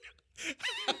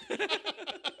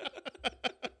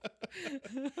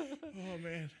 Oh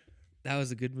man, that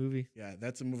was a good movie. Yeah,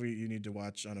 that's a movie you need to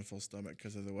watch on a full stomach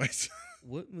because otherwise.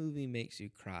 What movie makes you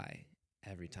cry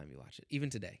every time you watch it?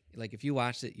 Even today, like if you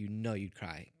watched it, you know you'd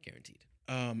cry, guaranteed.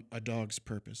 A Dog's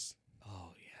Purpose. Oh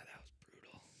yeah, that was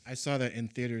brutal. I saw that in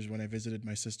theaters when I visited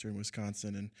my sister in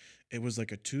Wisconsin, and it was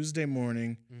like a Tuesday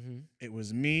morning. Mm-hmm. It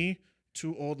was me,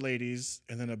 two old ladies,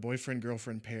 and then a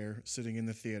boyfriend-girlfriend pair sitting in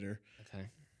the theater. Okay.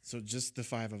 So just the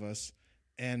five of us.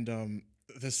 And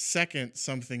the second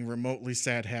something remotely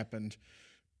sad happened,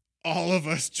 all of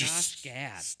us just Josh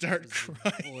Gad start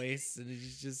crying. Voice, and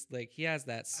he's just like he has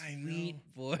that I sweet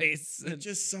know. voice. And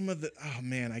just some of the I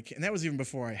can't. And that was even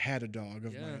before I had a dog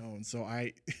of my own. So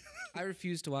I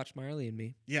refuse to watch Marley and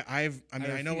Me. Yeah, I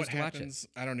know what refuse to watch happens.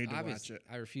 I don't need to watch it.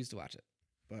 I refuse to watch it.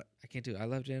 But I can't do it. I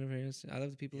love Jennifer Aniston. I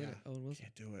love the people in it. Owen Wilson.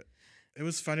 Can't do it. It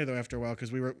was funny though after a while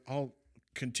because we were all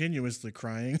continuously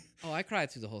crying. Oh, I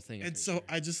cried through the whole thing. And so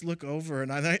I just look over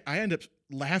and I end up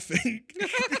laughing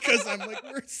because I'm like,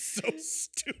 we're so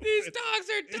stupid. These dogs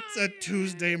are dying. It's a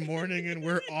Tuesday morning and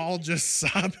we're all just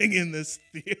sobbing in this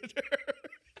theater.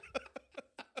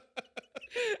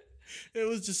 It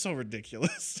was just so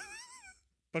ridiculous,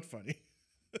 but funny.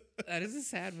 That is a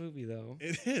sad movie, though.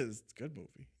 It is. It's a good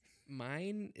movie.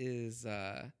 Mine is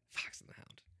Fox and the Hound.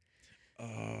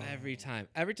 Oh. Every time.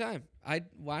 I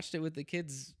watched it with the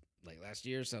kids like last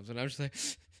year or something. I was just like,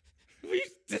 we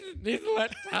didn't need to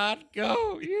let Todd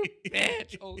go, you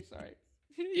bitch. Oh, sorry.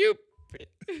 You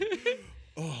bitch.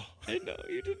 Oh. I know.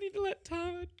 You didn't need to let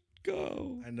Todd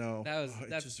go. I know. It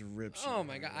just rips. Oh,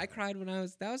 my God. I cried when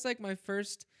that was like my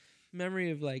first memory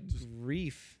of like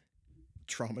grief.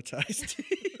 Traumatized.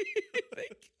 They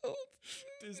killed.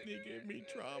 Disney gave me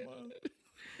trauma.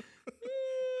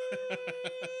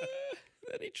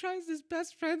 Then he tries his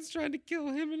best friend's trying to kill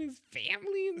him and his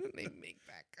family, and then they make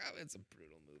back up. It's a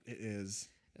brutal movie. It is.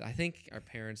 I think our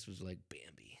parents was like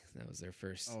Bambi. That was their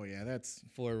first. Oh yeah, that's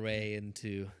foray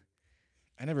into.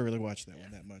 I never really watched that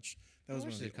one that much. That was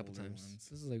one of the a couple older times. ones.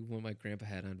 This is like one my grandpa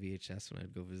had on VHS when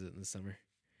I'd go visit in the summer.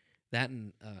 That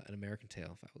and An American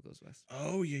Tale, If Apple Goes West.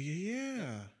 Oh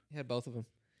yeah. He had both of them.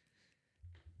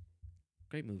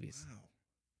 Great movies. Wow.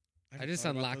 I just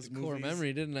unlocked a core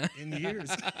memory, didn't I? In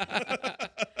years.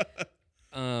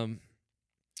 And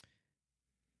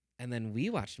then we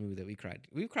watched a movie that we cried.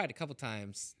 We've cried a couple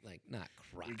times, like not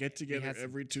cry. We get together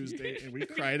every Tuesday and we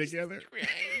cry together.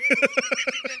 The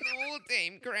whole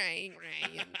time crying.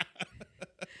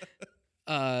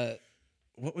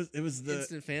 What was it? Was the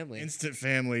Instant Family? Instant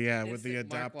Family, yeah, with the Mark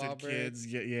adopted Wahlberg. kids.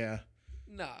 Yeah.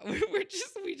 No, we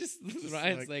just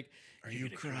Ryan's like, are you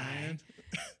crying?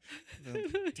 Damn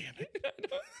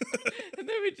it. And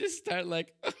then we just start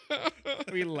like,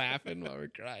 we laughing while we're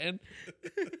crying.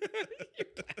 Your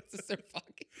glasses are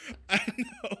foggy. I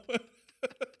know.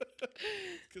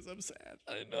 Because I'm sad.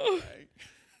 I know.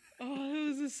 Oh, it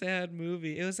was a sad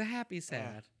movie. It was a happy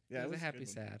sad. Yeah, it was a happy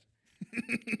sad.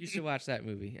 You should watch that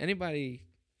movie. Anybody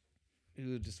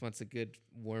who just wants a good,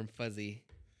 warm, fuzzy,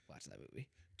 watch that movie.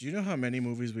 Do you know how many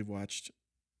movies we've watched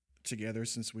together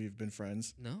since we've been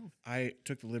friends? No. I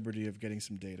took the liberty of getting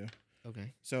some data.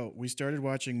 Okay. So we started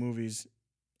watching movies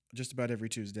just about every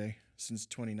Tuesday since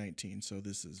 2019. So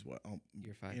this is what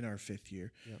Year 5. in our 5th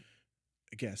year. Yep.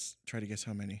 Try to guess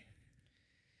how many.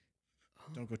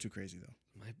 Oh, Don't go too crazy though.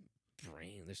 my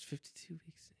brain. There's 52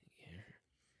 weeks in a year.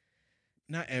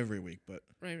 Not every week, but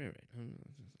Right.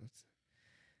 That's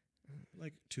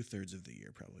like 2/3 of the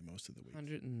year, probably most of the week.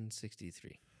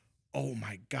 163. Oh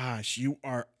my gosh, you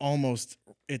are almost.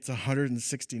 It's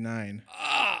 169.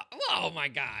 Oh my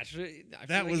gosh.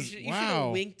 That was you should wow.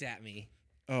 have winked at me.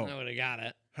 Oh, I would have got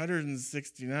it.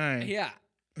 169. Yeah.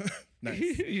 Nice.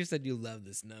 You said you love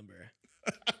this number.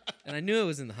 And I knew it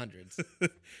was in the hundreds.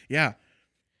 Yeah,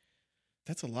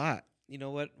 that's a lot. You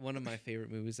know what one of my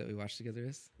favorite movies that we watched together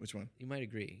is? Which one? You might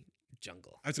agree.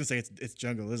 Jungle. I was gonna say it's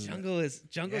Jungle, isn't it?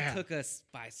 Jungle Yeah. took us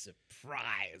by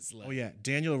surprise. Oh yeah,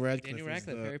 Daniel Radcliffe. Daniel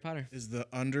Radcliffe, Harry Potter. Is the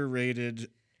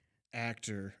underrated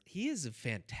actor. He is a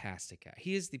fantastic actor.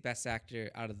 He is the best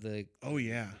actor out of the Oh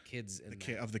yeah, kids in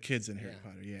of the kids in Harry Yeah.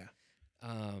 Potter. Yeah.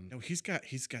 that. No, he's got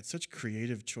such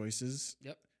creative choices.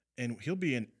 Yep. And he'll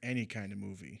be in any kind of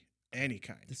movie, any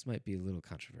kind. This might be a little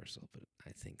controversial, but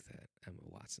I think that Emma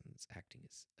Watson's acting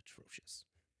is atrocious.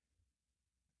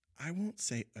 I won't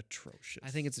say atrocious. I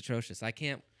think it's atrocious. I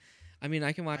can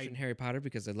watch it in Harry Potter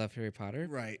because I love Harry Potter.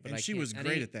 right, but and I she can't- was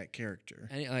great at that character.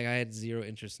 I had zero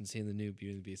interest in seeing the new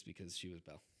Beauty and the Beast because she was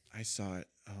Belle. I saw it.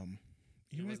 You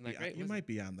It might wasn't be that great, you was might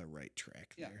be on the right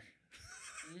track Yeah. there.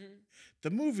 The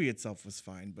movie itself was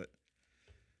fine, but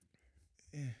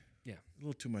Yeah. a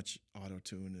little too much auto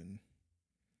tune and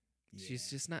She's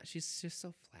just not. She's just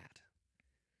so flat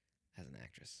as an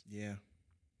actress. yeah.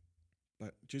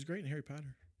 But she was great in Harry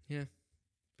Potter. Yeah.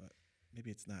 But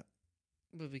maybe it's not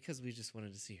But because we just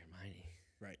wanted to see Hermione,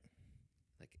 right.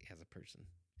 like as a person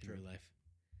in True. real life.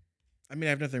 I mean,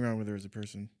 I have nothing wrong with her as a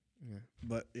person, Yeah.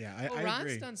 but yeah, I Ron's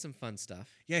agree. done some fun stuff.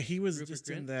 Yeah, he was Rupert just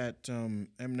in Grint. that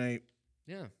M. Night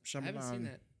Yeah. Shyamalan. I haven't seen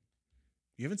that.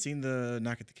 You haven't seen the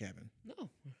Knock at the Cabin?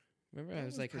 No. Remember, That I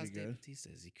was was like, "How's pretty Dave good. Bautista?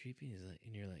 Is he creepy?" He's like,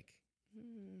 and you're like,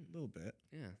 A little bit.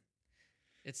 "Yeah."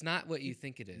 It's not what you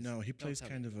think it is. No, he Don't plays tell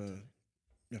kind me, of don't a. tell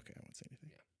me. Okay, I won't say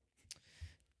anything.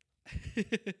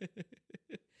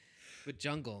 But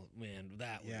Jungle, man,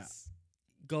 that Yeah. was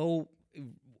go.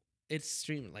 It's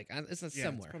streaming like it's Yeah, it's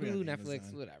somewhere. probably on Hulu, Netflix,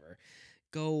 Amazon. whatever.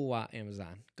 Go watch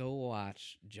Amazon. Go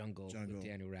watch Jungle Jungle. with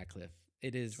Daniel Radcliffe.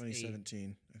 It is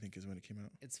 2017, I think, is when it came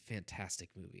out, it's a fantastic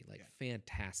movie. Like Yeah.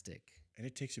 fantastic. and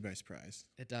it takes you by surprise.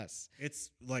 It does.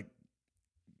 It's like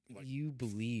You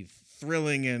believe.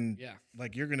 thrilling and Yeah.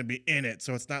 like you're gonna be in it.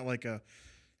 So it's not like a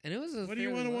And it was a what do you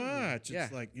fairly want to long movie. watch? Yeah.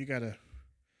 It's like you gotta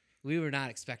We were not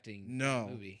expecting no,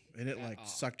 the movie. and it at like all.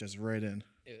 sucked us right in.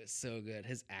 It was so good.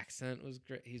 His accent was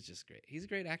great. He's just great. He's a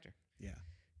great actor. Yeah.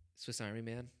 Swiss Army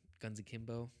Man, Guns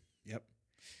Akimbo. Yep.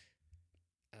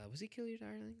 Was he Kill Your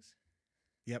Darlings?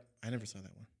 Yep. I never saw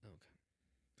that one. Okay.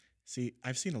 See,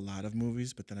 I've seen a lot of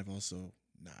movies, but then I've also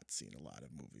not seen a lot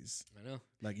of movies. I know.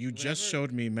 Like you just Whenever-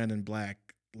 showed me Men in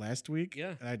Black last week.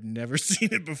 Yeah. And I'd never seen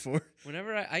it before.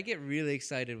 Whenever I get really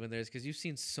excited when there's because you've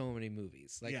seen so many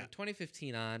movies. Like Yeah. from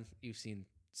 2015 on, you've seen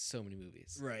so many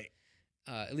movies. Right.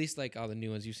 At least like all the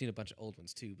new ones. You've seen a bunch of old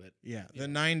ones too, but Yeah. You The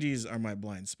know. 90s are my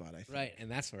blind spot, I think. right, and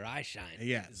that's where I shine.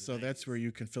 Yeah. is the So that's 90s. where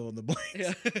you can fill in the blanks.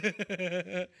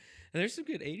 Yeah. And there's some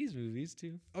good 80s movies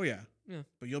too. Oh, yeah. Yeah.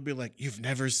 But you'll be like, you've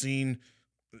never seen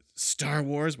Star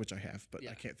Wars, which I have, but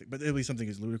Yeah. I can't think. But it'll be something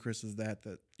as ludicrous as that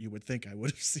you would think I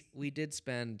would have seen. We did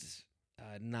spend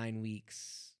 9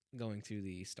 weeks going through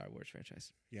the Star Wars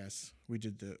franchise. Yes. We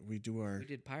do our We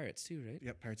did Pirates too, right?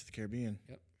 Yep, Pirates of the Caribbean.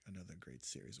 Yep. Another great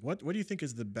series. What do you think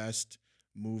is the best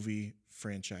movie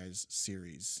franchise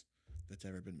series that's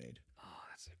ever been made? Oh,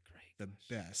 that's a great The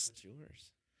question. best. What's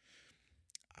yours?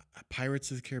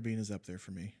 Pirates of the Caribbean is up there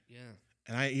for me. Yeah.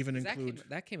 And I even 'Cause include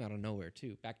that came out of nowhere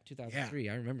too. Back in 2003.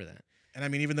 I remember that. and I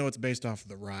mean even though it's based off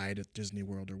the ride at Disney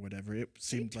World or whatever, it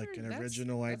seemed like an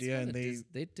original idea and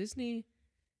Disney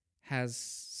has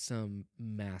some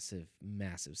massive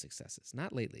successes.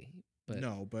 Not lately, but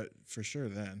no, but for sure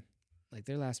then. like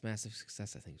their last massive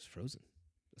success I think was Frozen.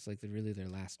 It's like really their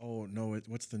last. Oh no,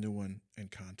 what's the new one?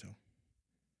 Encanto.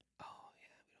 Oh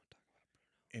yeah, we don't talk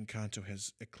about Encanto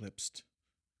has eclipsed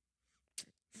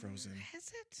Frozen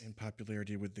Has it? in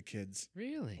popularity with the kids.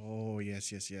 Really? Oh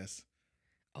yes, yes, yes.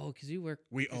 Oh, because you work.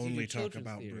 We 'cause you do only talk children's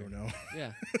about theater. Bruno.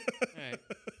 Yeah. Alright.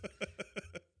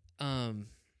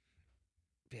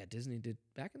 But yeah, Disney did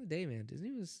back in the day, man.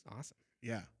 Disney was awesome.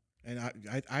 Yeah, and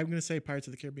I'm gonna say Pirates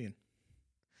of the Caribbean.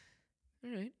 All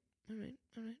right.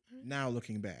 Now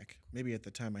looking back, maybe at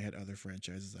the time I had other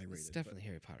franchises I rated. It's but definitely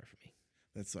Harry Potter for me.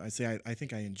 that's I say. I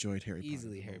think I enjoyed Harry Potter.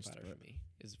 Easily the Harry most, Potter but for me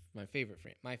is my favorite.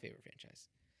 My favorite franchise.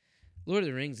 Lord of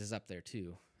the Rings is up there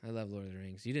too. I love Lord of the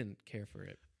Rings. You didn't care for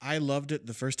it. I loved it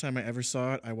the first time I ever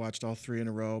saw it. I watched all 3 in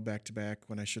a row, back to back,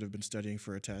 when I should have been studying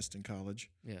for a test in college.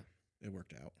 Yeah. It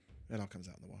worked out. It all comes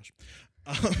out in the wash.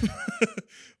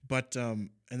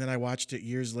 And then I watched it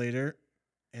years later,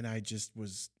 and I just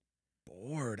was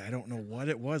bored. I don't know what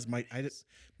it was.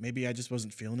 Maybe I just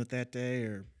wasn't feeling it that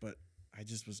day, but I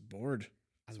just was bored.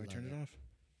 So I turned it off.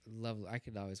 I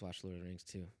could always watch Lord of the Rings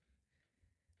too.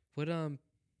 What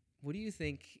do you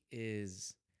think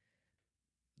is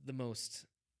the most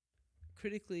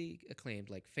critically acclaimed,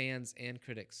 like fans and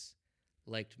critics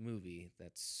liked movie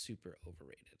that's super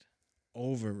overrated?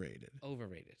 Overrated.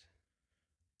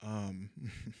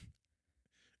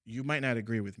 You might not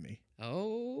agree with me.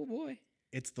 Oh boy.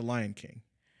 It's The Lion King.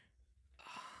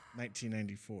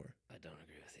 1994. I don't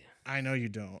agree with you. I know you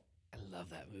don't. I love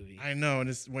that movie. I know, and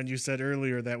it's when you said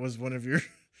earlier that was one of your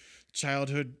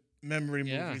childhood memory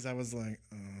movies, I was like,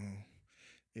 oh,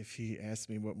 if he asked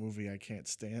me what movie I can't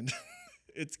stand,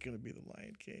 it's going to be The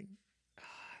Lion King. Oh,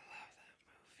 I love that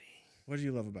movie. What do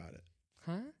you love about it?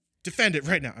 Huh? Defend it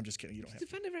right now. I'm just kidding. You don't have to.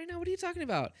 Defend it right now. What are you talking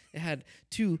about? It had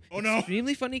two no.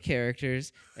 extremely funny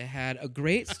characters. It had a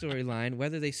great storyline,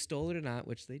 whether they stole it or not,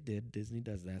 which they did. Disney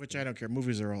does that. Which I don't care.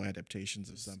 Movies are all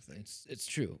adaptations of something. It's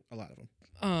true. A lot of them.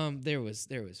 There was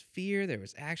fear, there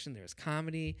was action, there was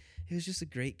comedy. It was just a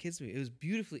great kids movie. It was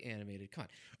beautifully animated. Come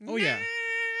on. Oh yeah.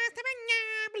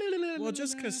 Well,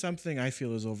 just because something I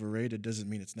feel is overrated doesn't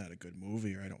mean it's not a good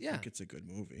movie, or I don't think it's a good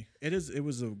movie. It is. It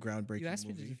was a groundbreaking movie. You asked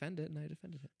me to defend it, and I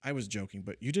defended it. I was joking,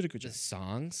 but you did a good job. The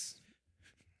songs.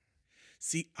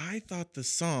 See, I thought the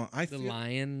song. The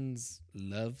Lion's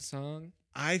love song.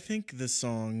 I think the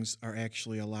songs are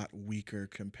actually a lot weaker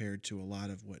compared to a lot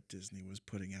of what Disney was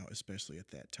putting out, especially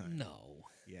at that time. No.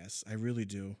 Yes, I really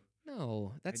do.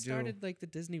 No, that started like the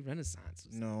Disney Renaissance.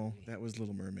 No, that was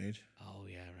Little Mermaid. Oh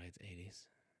yeah, right, the 80s.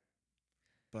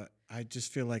 But I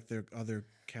just feel like their other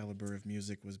caliber of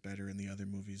music was better in the other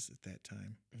movies at that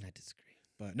time. I disagree.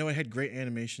 But no, it had great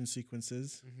animation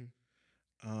sequences.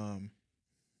 Mm-hmm.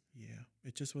 Yeah,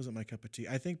 it just wasn't my cup of tea.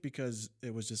 I think because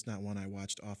it was just not one I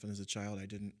watched often as a child. I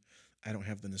don't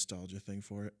have the nostalgia thing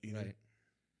for it either. Right.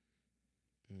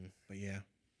 Mm. But yeah,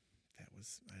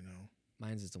 I know.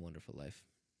 Mine's It's a Wonderful Life.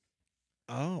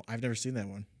 Oh, I've never seen that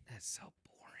one. That's so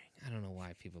boring. I don't know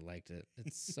why people liked it.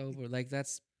 It's so boring. Like,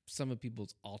 that's some of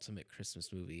people's ultimate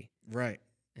Christmas movie. Right.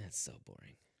 And it's so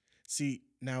boring. See,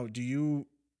 now, do you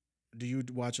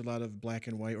watch a lot of black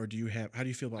and white, or how do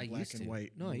you feel about black and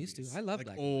white? No, movies? I used to. I love like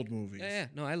black old and white. movies. Yeah.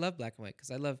 No, I love black and white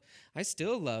because I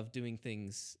still love doing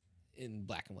things in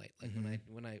black and white. Like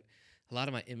when I a lot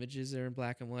of my images are in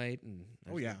black and white, and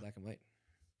I just love black and white.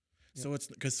 Yep. So it's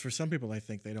because for some people, I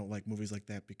think they don't like movies like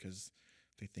that because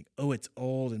they think, oh, it's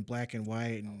old and black and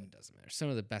white. And it doesn't matter. Some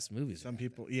of the best movies. Some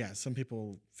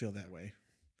people feel that way.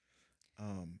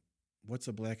 What's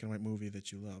a black and white movie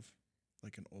that you love?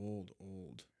 Like an old.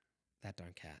 That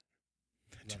Darn Cat.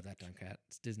 I love That Darn Cat.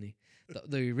 It's Disney.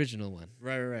 The original one.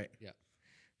 Right. Yeah.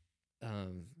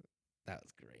 That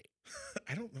was great.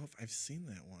 I don't know if I've seen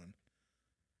that one.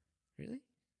 Really?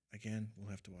 Again,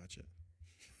 we'll have to watch it.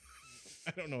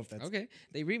 I don't know if that's... Okay.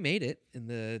 They remade it in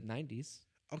the 90s.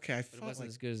 Okay, But it wasn't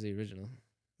as good as the original.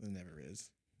 It never is.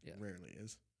 Yeah. Rarely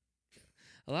is.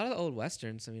 A lot of the old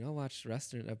Westerns. I mean, I'll watch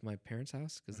Western at my parents'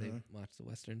 house because they watch the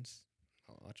Westerns.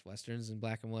 I'll watch Westerns in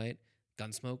black and white.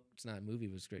 Gunsmoke. It's not a movie,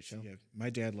 but it's a great show. Yeah, my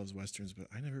dad loves Westerns, but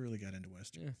I never really got into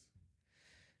Westerns. Yeah.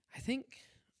 I think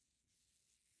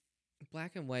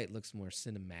black and white looks more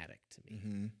cinematic to me.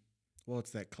 Mm-hmm. Well,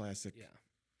 it's that classic. Yeah.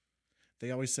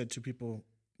 They always said to people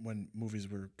when movies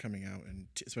were coming out, and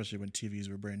especially when TVs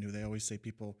were brand new, they always say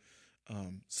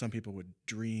some people would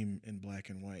dream in black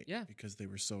and white because they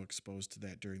were so exposed to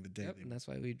that during the day. Yep, and that's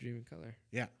why we dream in color.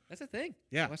 Yeah. That's a thing.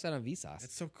 Yeah. Watch that on Vsauce.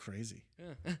 That's so crazy.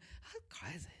 Yeah.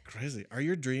 Crazy. Are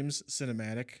your dreams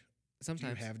cinematic?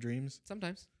 Sometimes. Do you have dreams?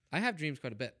 Sometimes. I have dreams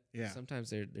quite a bit. Yeah. Sometimes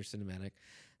they're cinematic.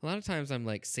 A lot of times I'm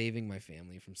like saving my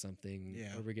family from something,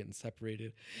 or we're getting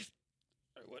separated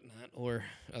or whatnot, or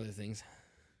other things.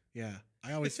 Yeah.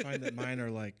 I always find that mine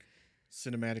are like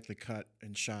cinematically cut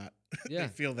and shot. Yeah. They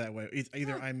feel that way.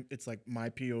 Either it's like my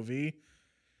POV,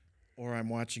 or I'm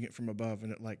watching it from above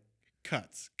and it like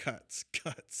cuts.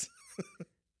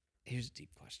 Here's a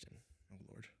deep question. Oh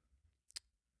Lord.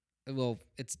 Well,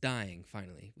 it's dying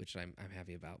finally, which I'm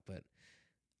happy about. But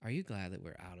are you glad that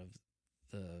we're out of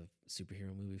the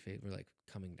superhero movie phase? We're like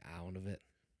coming out of it.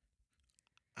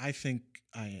 I think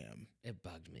I am. It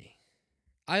bugged me.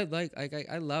 I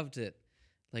loved it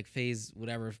like phase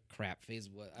whatever crap phase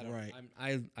what I don't Right.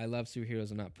 I love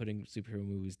superheroes. I'm not putting superhero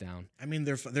movies down. I mean,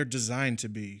 they're designed to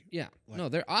be. Yeah, Like- no,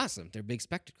 they're awesome. They're big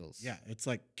spectacles. Yeah, it's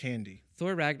like candy.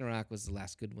 Thor Ragnarok was the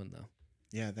last good one though,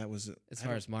 Yeah, that was as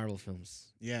far as Marvel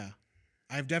films. Yeah,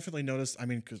 I've definitely noticed. I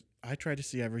mean, because I try to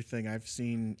see everything. I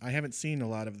haven't seen a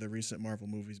lot of the recent Marvel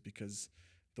movies because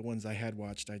the ones I had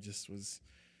watched, I just was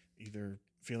either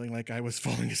feeling like I was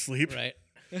falling asleep, Right.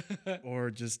 or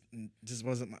just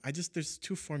wasn't. There's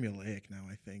too formulaic now.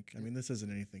 I think. I mean, this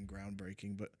isn't anything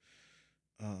groundbreaking, but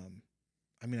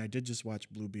I mean, I did just watch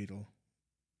Blue Beetle,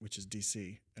 which is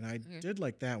DC, and I did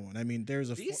like that one. I mean, there's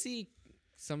a DC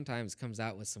sometimes comes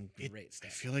out with some great I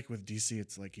stuff. feel like with DC,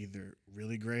 it's like either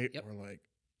really great or like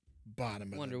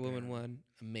bottom of Wonder the Woman barrel. 1,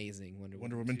 amazing.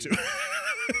 Wonder Woman 2.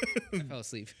 I fell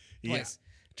asleep Yeah. twice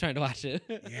trying to watch it.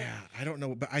 Yeah, I don't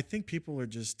know, but I think people are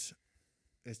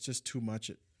it's just too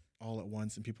much all at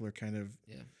once, and people are kind of.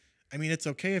 Yeah. I mean, it's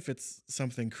okay if it's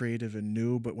something creative and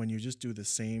new, but when you just do the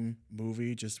same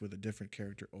movie just with a different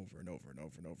character over and over and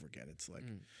over and over again, it's like,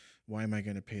 why am I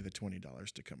going to pay the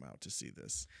 $20 to come out to see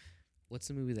this? What's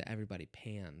the movie that everybody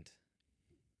panned,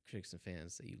 critics and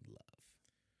fans, that you love?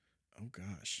 Oh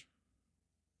gosh,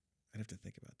 I'd have to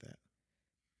think about that.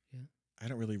 Yeah. I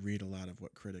don't really read a lot of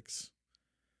what critics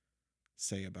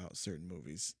say about certain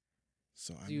movies,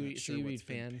 so I'm not sure you what's read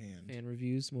been panned. fan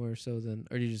reviews more so than,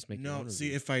 or do you just make your No, own see,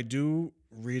 reviews? if I do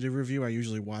read a review, I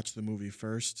usually watch the movie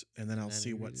first, and then I'll then see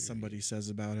you what read the somebody says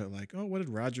about it. Like, oh, what did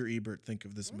Roger Ebert think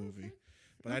of this movie?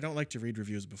 But I don't like to read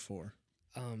reviews before.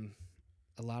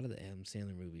 A lot of the Adam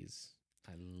Sandler movies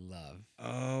I love,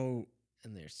 Oh,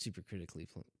 and they're super critically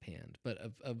panned. But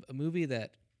a movie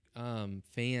that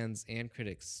fans and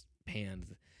critics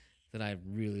panned that I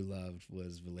really loved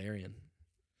was Valerian.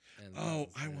 And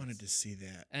I wanted to see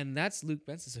that. And that's Luke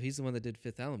Benson, so he's the one that did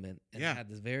Fifth Element, and Yeah. had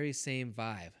the very same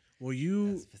vibe Well,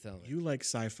 as Fifth Element. you like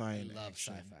sci-fi and love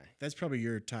action. sci-fi. That's probably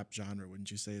your top genre, wouldn't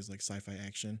you say? Is like sci-fi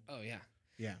action? Oh yeah,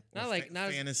 Yeah, not Or like not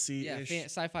as- fantasy-ish. yeah,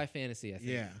 sci-fi fantasy. I think.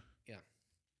 Yeah. Yeah.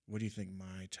 What do you think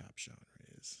my top genre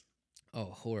is? Oh,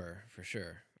 horror for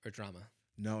sure, or drama.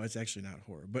 No, it's actually not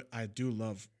horror, but I do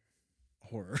love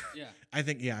horror. Yeah. I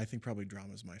think probably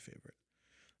drama is my favorite.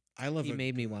 I love. He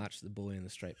made me watch The Boy in the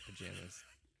Striped Pajamas.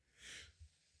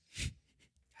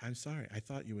 I'm sorry. I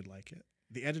thought you would like it.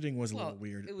 The editing was a little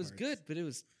weird. It was parts. good, but it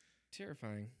was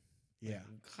terrifying. Yeah.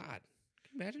 Like, God,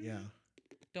 can you imagine? Yeah.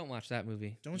 Don't watch that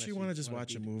movie. Don't unless you want to just wanna watch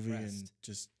be a movie and depressed.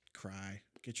 just cry,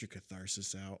 get your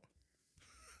catharsis out?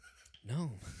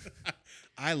 No.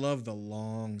 I love the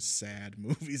long, sad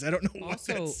movies. I don't know what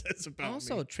that says about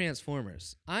Also, me.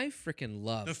 Transformers. I freaking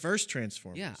love The first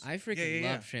Transformers. Yeah, I freaking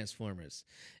love Transformers.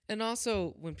 And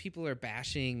also, when people are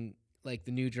bashing like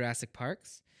the new Jurassic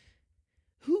Parks,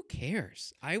 who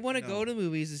cares? I want to go to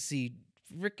movies to see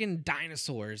freaking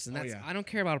dinosaurs, and that's I don't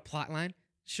care about a plot line.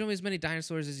 Show me as many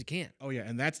dinosaurs as you can. Oh yeah,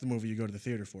 and that's the movie you go to the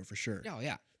theater for sure. Oh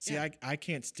yeah. See, I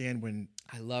can't stand when.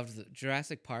 I loved the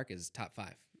Jurassic Park is top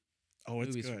 5. Oh, it's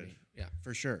movies for good. me. Yeah,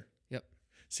 for sure. Yep.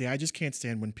 See, I just can't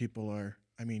stand when people are.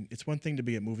 I mean, it's one thing to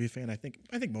be a movie fan. I think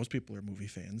most people are movie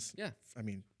fans. Yeah. I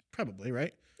mean, probably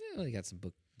right. Yeah, well, you got some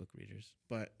book readers.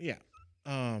 But yeah.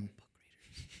 Book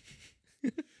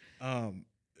readers.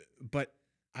 But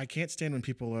I can't stand when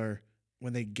people are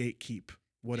when they gatekeep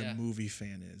what a movie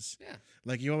fan is. Yeah.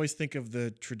 Like you always think of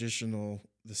the traditional,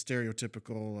 the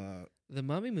stereotypical The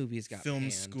Mummy movies got film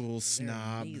panned. school They're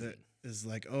snob amazing. that is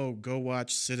like, oh, go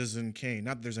watch Citizen Kane.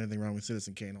 Not that there's anything wrong with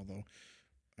Citizen Kane, although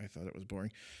I thought it was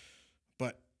boring.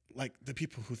 But like the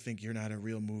people who think you're not a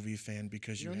real movie fan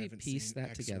because you he haven't pieced seen that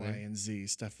X, together. Y, and Z,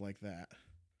 stuff like that.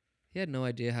 He had no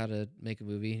idea how to make a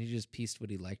movie, and he just pieced what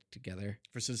he liked together.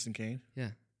 For Citizen Kane? Yeah.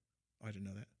 Oh, I didn't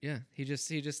know that. Yeah, he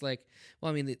just like,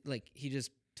 well, I mean, like he just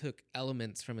took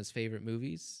elements from his favorite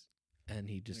movies and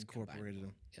he just Incorporated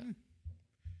them. Yeah,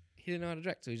 he didn't know how to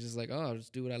direct, so he's just like, oh, I'll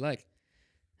just do what I like,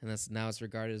 and now it's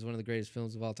regarded as one of the greatest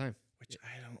films of all time. Which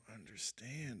I don't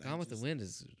understand. Gone with the Wind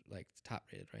is like top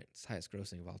rated, right? It's highest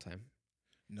grossing of all time.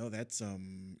 No, that's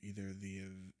either the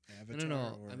Avatar.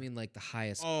 No. Or I mean like the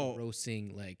highest Oh.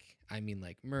 grossing, like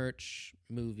like merch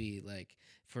movie, like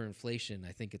for inflation.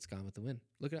 I think it's Gone with the Wind.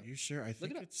 Look it up. Are you sure? I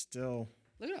think it up. it's still.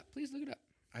 Look it up. Please look it up.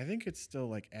 I think it's still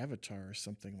like Avatar or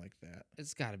something like that.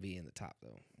 It's got to be in the top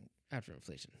though, after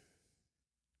inflation.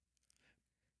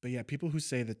 But yeah, people who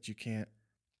say that you can't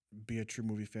be a true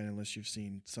movie fan unless you've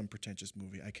seen some pretentious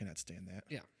movie, I cannot stand that.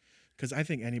 Yeah. Because I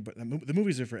think anybody, the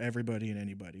movies are for everybody and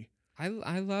anybody. I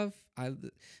love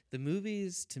the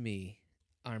movies. To me,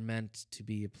 are meant to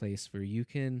be a place where you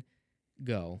can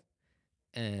go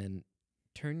and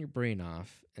turn your brain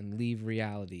off and leave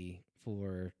reality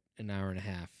for an hour and a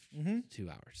half, 2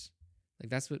 hours. Like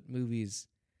that's what movies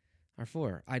are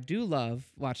for. I do love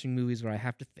watching movies where I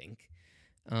have to think,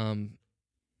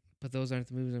 but those aren't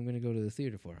the movies I'm going to go to the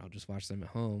theater for. I'll just watch them at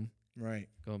home. Right.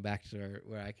 Going back to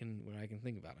where I can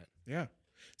think about it. Yeah.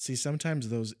 See, sometimes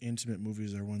those intimate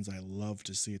movies are ones I love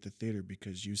to see at the theater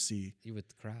because you see You with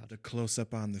the crowd. the close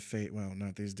up on the face. Well,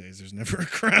 not these days. There's never a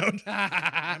crowd.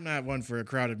 I'm not one for a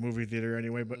crowded movie theater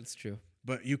anyway, but That's true.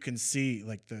 But you can see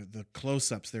like the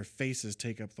close ups, their faces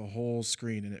take up the whole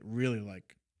screen, and it really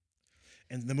like.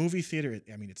 And the movie theater,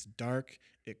 it's dark.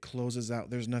 It closes out.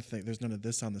 There's none of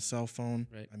this on the cell phone.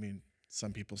 Right. I mean,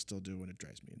 some people still do, and it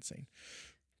drives me insane.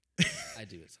 I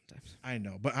do it sometimes. I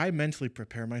know, but I mentally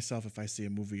prepare myself if I see a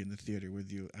movie in the theater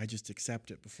with you. I just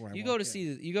accept it before You go to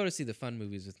see the fun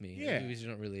movies with me. Yeah. Movies you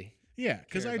don't really. Yeah,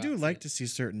 because care I do about like it. to see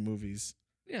certain movies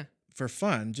Yeah. for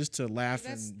fun, just to laugh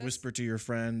That's- and that's- whisper to your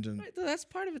friend. And Right, though, that's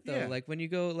part of it though. Yeah. Like when you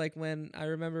go, like when I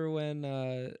remember when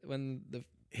the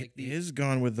it is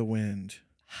Gone with the Wind.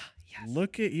 yes.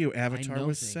 Look at you. Avatar know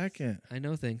was things. second. I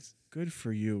know things. Good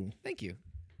for you. Thank you.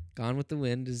 Gone with the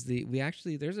Wind is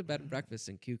there's a bed and breakfast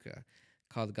in Cuca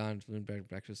called Gone with the Wind Bed and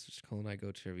Breakfast, which Cole and I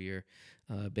go to every year.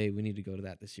 Babe, we need to go to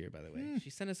that this year, by the way. She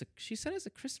sent us a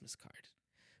Christmas card.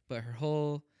 But her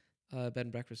whole bed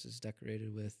and breakfast is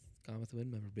decorated with Gone with the Wind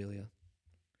memorabilia.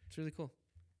 It's really cool.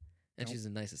 And she's the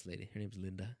nicest lady. Her name's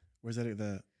Linda. Where's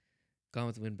that? Gone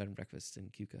with the Wind Bed and Breakfast in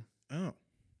Cuca. Oh,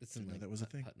 It's Didn't in know like that was a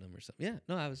thing. Putnam or something. Yeah,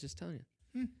 no, I was just telling you.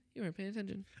 You weren't paying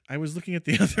attention. I was looking at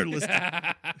the other list,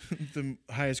 the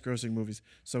highest grossing movies.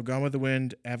 So Gone with the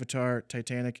Wind, Avatar,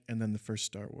 Titanic, and then the first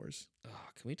Star Wars. Oh,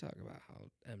 can we talk about how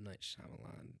M. Night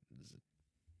Shyamalan is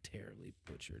terribly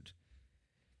butchered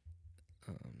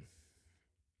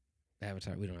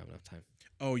Avatar? We don't have enough time.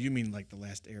 Oh, you mean like the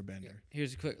Last Airbender?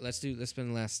 Here's a quick. Let's spend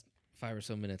the last 5 or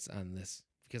so minutes on this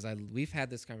because we've had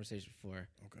this conversation before.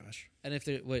 Oh gosh. And if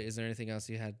there, is there anything else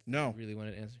you had? No. You really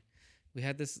wanted to answer. We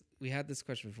had this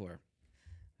question before.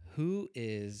 Who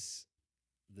is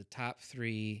the top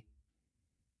 3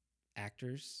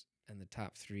 actors and the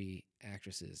top 3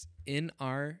 actresses in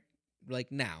our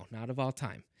now, not of all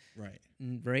time, Right.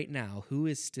 right now? Who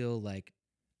is still like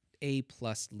A+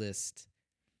 list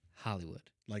Hollywood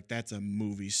Like that's a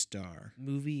movie star.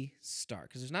 movie star?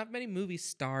 Because there's not many movie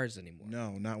stars anymore.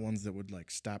 No, not ones that would like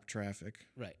stop traffic.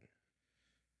 Right.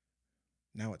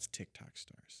 Now it's TikTok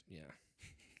stars. Yeah.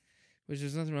 Which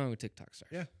there's nothing wrong with TikTok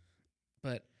stars. Yeah.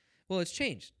 But it's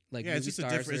changed. Like Yeah, movie it's just a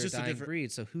stars different- it's are just a a dying different-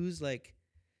 breed. So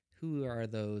who are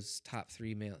those top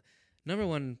 3 male? Number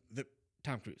 1,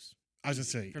 Tom Cruise. I was gonna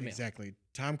say For male. exactly.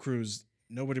 Tom Cruise.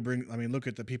 Nobody look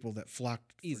at the people that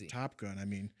flocked Easy. for Top Gun. I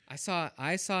mean, I saw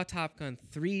Top Gun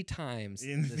 3 times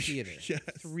in the theater. Yes.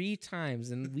 3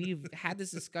 times, and we've had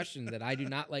this discussion that I do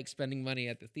not like spending money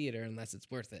at the theater unless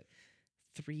it's worth it.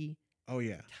 3 oh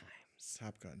yeah, times.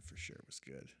 Top Gun for sure was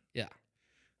good. Yeah.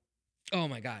 Oh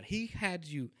my God, he had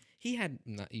me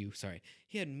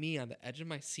on the edge of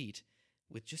my seat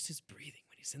with just his breathing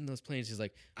when he's in those planes. He's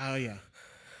like, Oh yeah.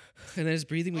 and then his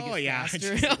breathing would Oh get yeah.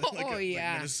 faster. Like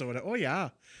Minnesota. Oh yeah.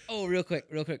 Oh, real quick.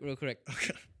 Okay.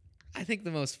 I think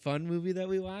the most fun movie that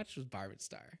we watched was Barb and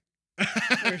Star.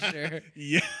 For sure.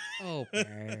 Yeah. Oh,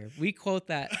 Barb. We quote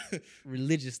that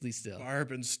religiously still.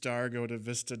 Barb and Star go to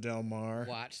Vista Del Mar.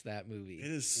 Watch that movie. It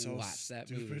is so Watch that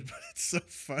stupid, movie. but it's so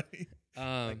funny.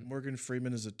 Like Morgan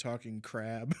Freeman is a talking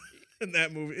crab in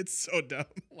that movie. It's so dumb.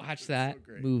 Watch that so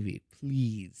great. movie,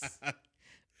 please.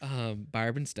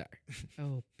 Barb and Star.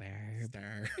 Oh, Barb.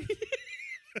 Star.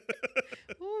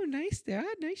 Oh, nice there.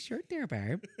 Nice shirt there,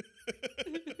 Barb.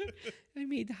 I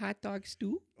made the hot dog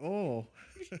stew. Oh.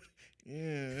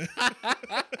 Yeah.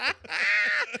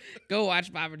 Go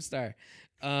watch Barb and Star.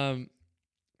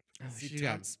 See,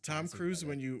 Tom Cruise,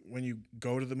 when you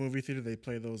go to the movie theater, they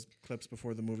play those clips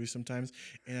before the movie sometimes,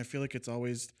 and I feel like it's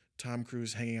always Tom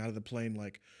Cruise hanging out of the plane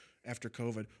like after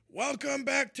COVID. Welcome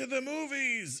back to the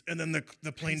movies, and then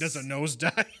the plane does a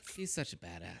nosedive. He's such a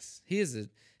badass. He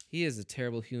is a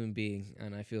terrible human being,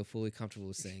 and I feel fully comfortable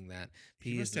with saying that.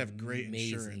 He must have great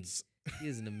amazing. insurance. He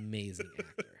is an amazing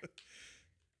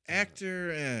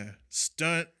Actor,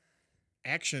 stunt,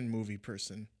 action movie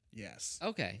person. Yes.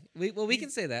 Okay. We can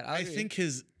say that. I think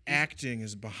his acting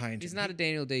is behind he's him. not a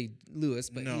Daniel Day-Lewis,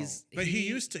 but No, he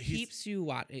used to- keeps you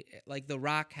like The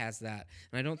Rock has that,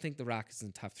 and I don't think The Rock is in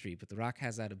the top 3, but The Rock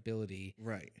has that ability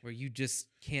Right. where you just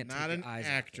can't Not take an your eyes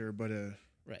actor, but a. off it.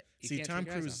 Right. You See, can't Tom take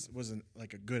your eyes Cruise off wasn't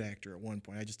like a good actor at one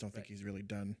point. I just don't think Right. he's really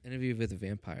done. it. Interview with a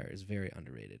Vampire is very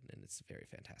underrated, and it's very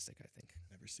fantastic, I think.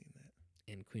 Never seen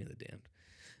that. And Queen of the Damned.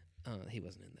 He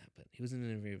wasn't in that, but he was in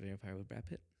an Interview with a Vampire with Brad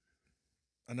Pitt.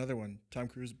 Another one. Tom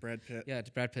Cruise, Brad Pitt. Yeah,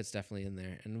 Brad Pitt's definitely in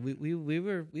there, and we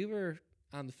were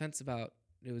on the fence about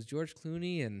It was George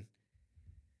Clooney and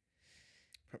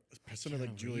Something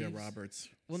like Keanu Julia Reeves. Roberts.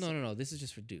 Well, no. This is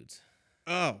just for dudes.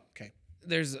 Oh, okay.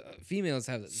 There's females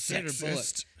have Sandra Bullock.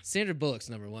 Sexist. Sandra Bullock's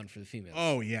number one for the females.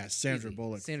 Oh yeah, Sandra Easy.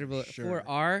 Bullock. Sandra Bullock sure.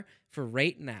 for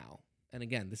right now. And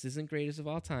again, this isn't greatest of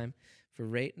all time. For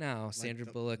right now, Like Sandra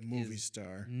the Bullock movie is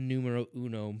star. numero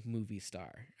uno movie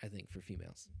star. I think for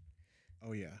females.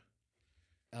 Oh yeah.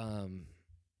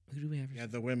 Who do we have? Yeah,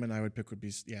 the women I would pick would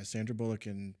be Sandra Bullock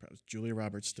and Julia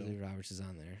Roberts still. Julia Roberts is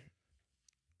on there.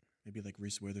 Maybe like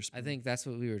Reese Witherspoon. I think that's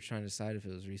what we were trying to decide if it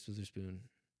was Reese Witherspoon,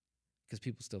 because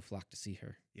people still flock to see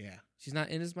her. Yeah. She's not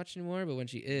in as much anymore, but when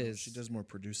she is, She does more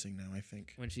producing now, I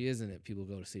think. when she is in it, people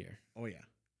go to see her. Oh yeah.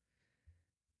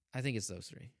 I think it's those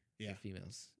three. Yeah. For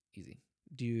females, easy.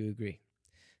 Do you agree?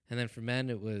 And then for men,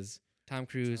 it was Tom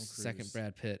Cruise, second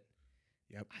Brad Pitt.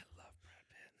 Yep. I love Brad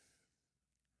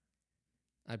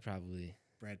Pitt. I'd probably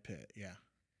Brad Pitt, yeah.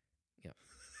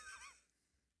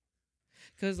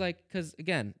 because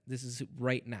again, this is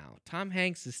right now. Tom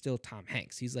Hanks is still Tom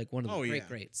Hanks. He's like one of the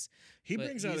greats. He But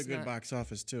brings out a he's good not- box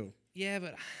office too. Yeah,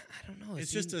 but I don't know.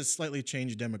 It's just a slightly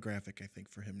changed demographic, I think,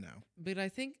 for him now. But I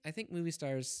think movie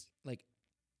stars, like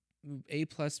A+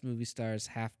 movie stars,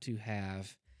 have to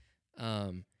have,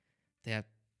 they have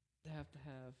to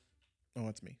have. Oh,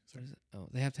 that's me. What Sorry. is it? Oh,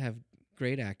 they have to have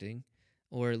great acting,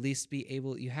 or at least be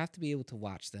able. You have to be able to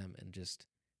watch them and just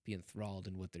be enthralled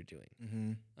in what they're doing.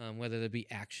 Mm-hmm. Whether there be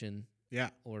action, Yeah.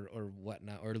 or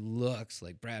whatnot, or looks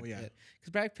like Brad Oh, yeah. Pitt,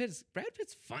 because Brad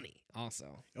Pitt's funny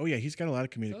also. Oh yeah, he's got a lot of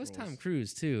comedic So is roles. Tom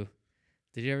Cruise too.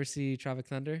 Did you ever see Tropic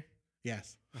Thunder?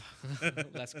 Yes.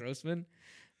 Les Grossman.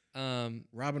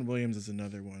 Robin Williams is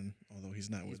another one, although he's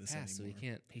not He's with us passed, anymore.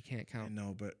 so he can't I count.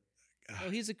 know, but Oh,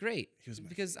 he's a great. he was my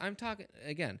Because I'm talking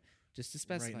again, just to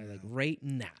specify, like now. right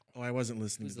now, oh, I wasn't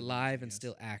listening. who's to the alive music, and yes.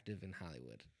 still active in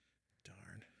Hollywood.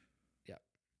 Darn.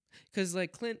 Because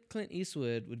like Clint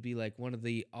Eastwood would be like one of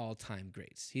the all-time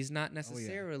greats. He's not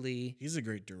necessarily. He's a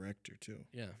great director too.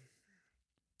 Yeah.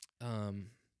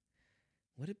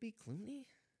 Would it be Clooney?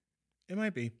 It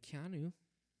might be. Keanu?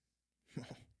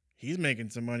 He's making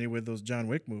some money with those John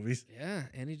Wick movies. Yeah,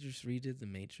 and he just redid The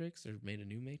Matrix or made a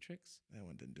new Matrix. That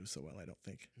one didn't do so well, I don't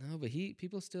think. No, but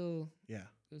people still Yeah.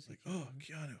 go see Like, Keanu. oh,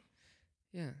 Keanu,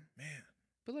 Yeah, man.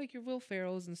 but like your Will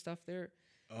Ferrells and stuff, they're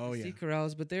Oh yeah. Steve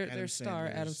Carell's, but they're Adam star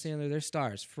Adam Sandler's. Sandler, they're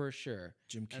stars for sure,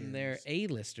 Jim Carrey. and they're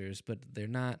A-listers, but they're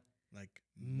not like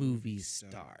movie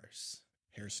star. stars.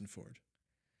 Harrison Ford.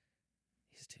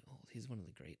 He's too old. He's one of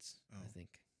the greats, I Oh.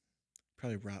 think.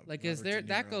 Probably Rob. Like, is Robert there De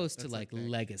that Niro. goes to That's like that.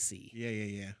 legacy?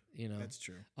 Yeah. You know. That's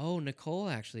true. Oh, Nicole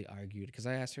actually argued because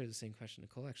I asked her the same question.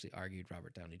 Nicole actually argued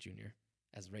Robert Downey Jr.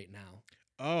 as right now.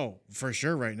 Oh, for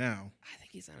sure right now. I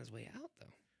think he's on his way out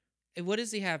though. And what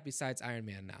does he have besides Iron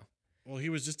Man now? Well, he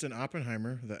was just in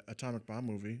Oppenheimer, the atomic bomb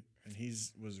movie, and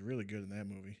was really good in that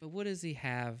movie. But what does he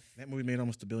have? That movie made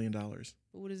almost $1 billion. But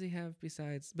what does he have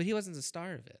besides? But he wasn't the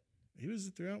star of it. He was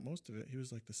throughout most of it. He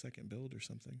was like the second build or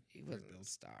something. He Third wasn't build. the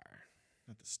star.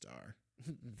 Not the star.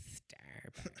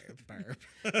 Star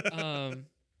barb.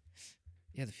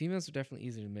 Yeah, the females are definitely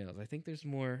easier than males. I think there's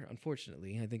more.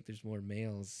 Unfortunately, I think there's more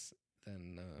males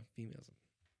than females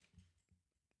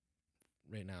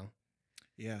right now.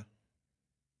 Yeah.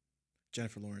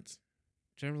 Jennifer Lawrence.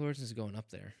 Jennifer Lawrence is going up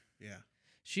there. Yeah.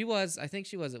 I think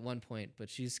she was at one point, but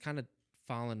she's kind of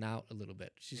fallen out a little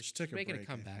bit. She's Well, she took making break,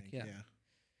 a comeback. I think.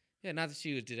 Yeah, not that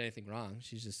she did anything wrong.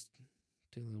 She's just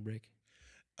took a little break.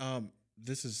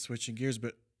 This is switching gears,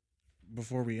 but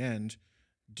before we end,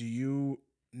 do you,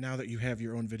 now that you have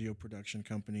your own video production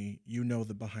company, you know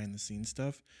the behind the scenes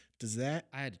stuff, does that,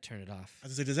 I had to turn it off. I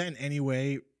was gonna say, does that in any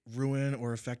way ruin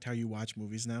or affect how you watch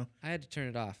movies now? I had to turn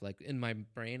it off. Like in my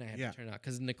brain, I had Yeah. to turn it off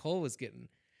because Nicole was getting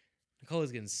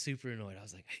super annoyed. I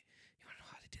was like, "Hey, you want to know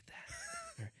how they did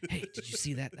that?" Or, "Hey, did you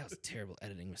see that? That was a terrible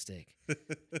editing mistake.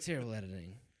 Terrible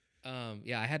editing."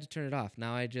 Yeah, I had to turn it off.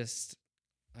 Now I just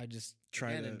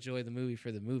Try again, to- enjoy the movie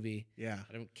for the movie. Yeah.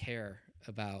 I don't care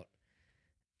about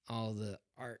all the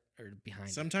art or behind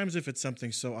it. Sometimes if it's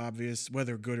something so obvious,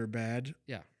 whether good or bad,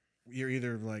 Yeah. you're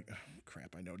either like, oh,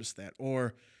 crap, I noticed that.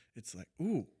 Or it's like,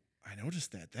 ooh, I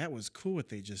noticed that. That was cool what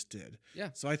they just did.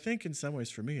 Yeah. So I think in some ways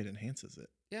for me, it enhances it.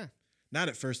 Yeah. Not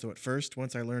at first, though. At first,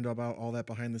 once I learned about all that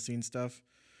behind the scenes stuff,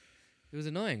 It was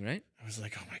annoying, right? I was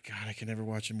like, oh my God, I can never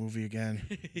watch a movie again.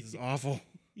 This is awful.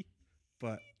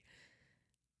 But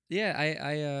Yeah,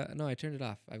 I turned it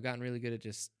off. I've gotten really good at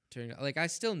just turning like I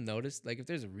still notice like if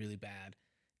there's a really bad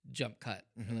jump cut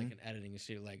or like an editing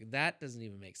issue, like that doesn't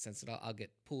even make sense at all. I'll get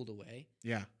pulled away,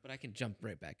 yeah. but I can jump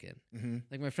right back in. Mm-hmm.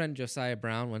 Like my friend Josiah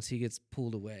Brown, once he gets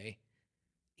pulled away,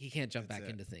 he can't jump That's back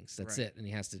it. into things. That's Right. it. And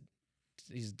he has to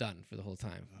he's done for the whole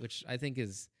time, which I think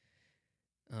is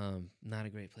not a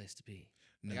great place to be.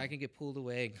 No. Like I can get pulled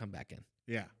away and come back in.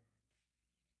 Yeah.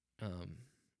 That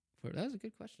was a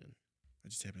good question. I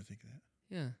just happened to think of that.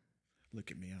 Yeah.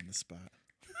 Look at me on the spot.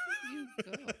 You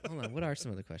go. Hold on. What are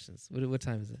some other questions? What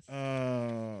time is this?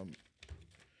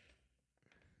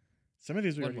 Some of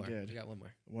these we One already more. did. We got one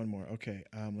more. One more. Okay.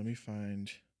 Let me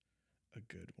find a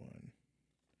good one.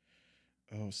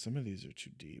 Oh, some of these are too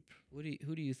deep.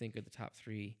 Who do you think are the top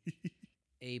 3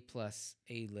 A+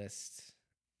 A-list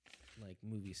like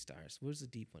movie stars? Where's the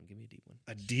deep one? Give me a deep one.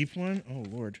 A deep one? Oh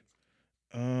Lord.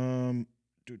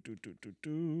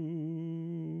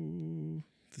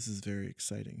 This is very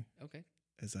exciting. Okay.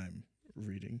 As I'm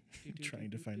reading,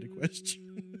 trying to find a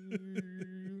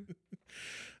question.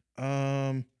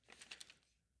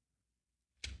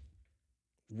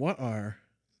 What are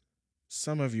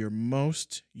some of your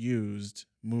most used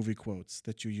movie quotes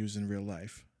that you use in real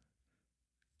life?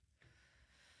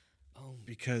 Oh,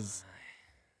 because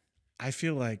I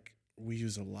feel like we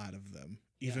use a lot of them,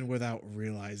 even without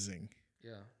realizing.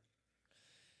 Yeah.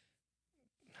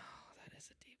 Oh, that is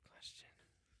a deep question.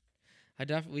 I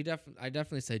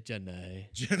definitely say Jenny.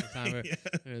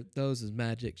 Yeah. Those is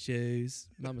magic shoes.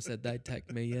 Mama said they'd take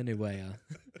me anywhere.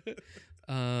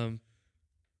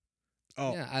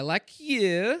 Oh. Yeah, I like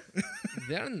you.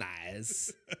 They're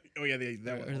nice. Oh yeah,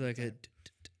 that one. Or all the like time.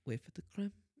 wait for the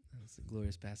crime. That's the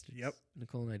Glorious Bastards. Yep.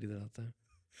 Nicole and I do that all the time.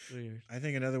 What are yours? I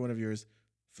think another one of yours.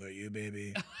 For you,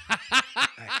 baby.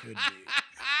 I could be.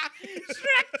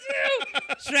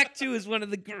 Shrek 2 is one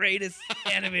of the greatest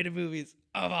animated movies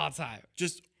of all time.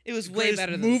 Just It was the way greatest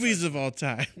better than movies of all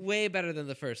time. way better than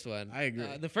the first one. I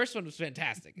agree. The first one was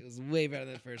fantastic. It was way better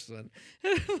than the first one.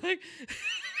 Like,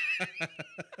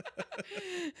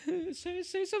 say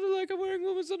something like, I'm wearing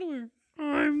women's underwear.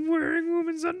 I'm wearing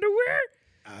women's underwear?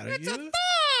 It's a thong!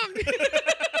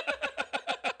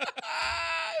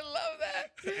 I love that.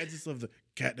 I just love the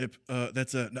catnip.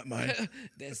 That's not mine.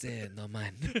 That's not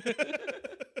mine.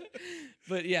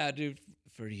 But yeah, dude,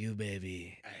 for you,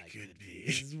 baby, I could be.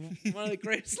 This is one of the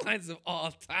greatest lines of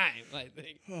all time, I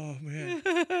think. Oh man,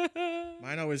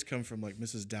 mine always come from like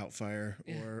Mrs. Doubtfire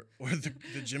or the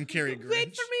Jim Carrey Grinch.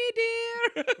 Wait for me,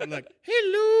 dear. Or like,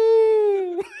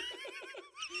 hello.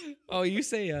 Oh, you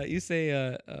say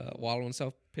wallow in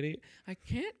self pity. I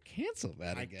can't cancel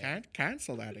that I again. can't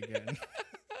cancel that again.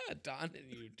 Dawn and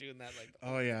you doing that like.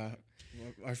 Oh yeah,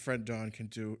 our friend Dawn can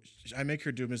do. I make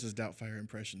her do Mrs. Doubtfire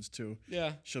impressions too.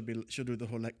 Yeah. She'll do the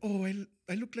whole like, oh, I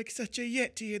look like such a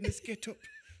yeti in this get-up.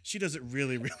 She does it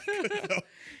really, really good though.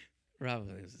 Robin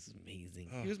Williams is amazing.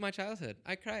 Oh. He was my childhood.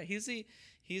 I cried. He's the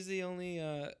only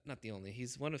not the only.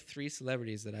 He's one of 3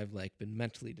 celebrities that I've like been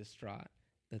mentally distraught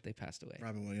that they passed away.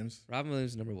 Robin Williams,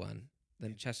 number 1.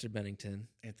 Then Chester Bennington.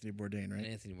 Anthony Bourdain, right? And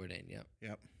Anthony Bourdain, yep.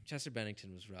 Yep. Chester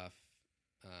Bennington was rough.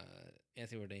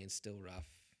 Anthony Bourdain's still rough.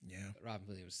 Yeah. Robin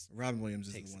Williams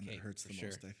is takes the one the that cake, hurts for the sure.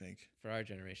 most, I think. For our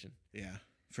generation. Yeah.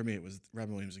 For me, it was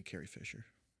Robin Williams and Carrie Fisher.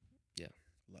 Yeah.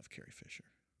 Love Carrie Fisher.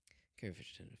 Carrie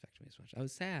Fisher didn't affect me as much. I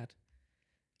was sad.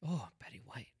 Oh, Betty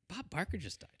White. Bob Barker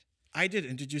just died. I did,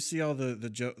 and did you see all the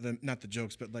not the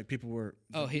jokes, but like people were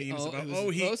He memes was about,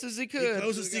 as close as he could.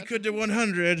 Closest he could to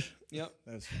 100. Yep.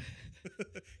 That was fun.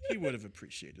 He would have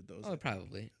appreciated those. Oh,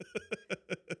 probably.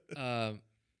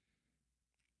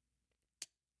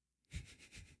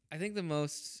 I think the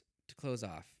most, to close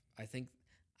off,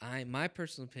 my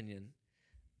personal opinion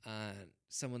on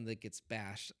someone that gets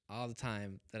bashed all the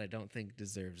time that I don't think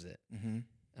deserves it,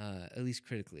 at least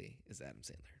critically, is Adam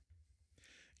Sandler.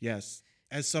 Yes.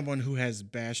 As someone who has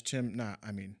bashed him,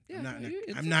 I'm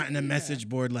not in a message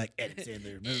board like Adam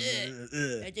Sandler.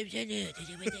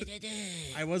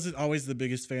 I wasn't always the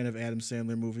biggest fan of Adam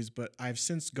Sandler movies, but I've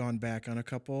since gone back on a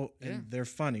couple, and they're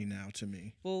funny now to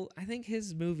me. Well, I think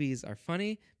his movies are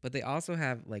funny, but they also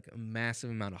have like a massive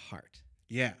amount of heart.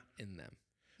 Yeah. In them.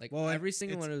 Like every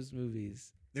single one of those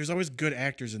movies. There's always good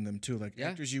actors in them too, like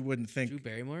actors you wouldn't think. Drew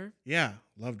Barrymore? Yeah,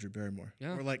 love Drew Barrymore.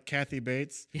 Yeah. Or like Kathy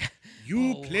Bates. Yeah.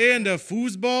 You playing the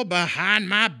foosball behind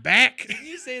my back. Did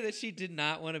you say that she did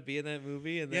not want to be in that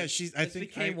movie? And yeah, I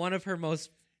think became one of her most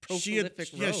prolific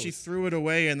roles. Yeah, she threw it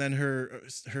away, and then her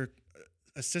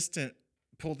assistant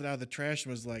pulled it out of the trash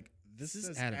and was like, "This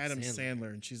is Adam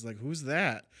Sandler," and she's like, "Who's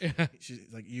that?" She's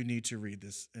like, "You need to read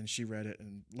this," and she read it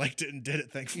and liked it and did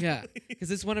it. Thankfully, yeah, because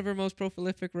it's one of her most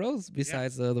prolific roles.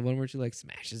 Besides the one where she like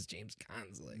smashes James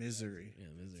Caan's like Misery. Yeah,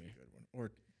 Misery. That's a good one.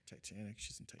 Or Titanic.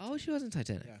 She's in Titanic. Oh, she was in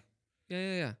Titanic.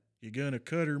 Yeah. You gonna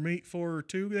cut her meat for her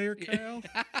too, there, Cal?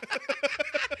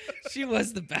 She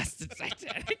was the best in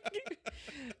Titanic.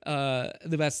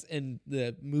 The best in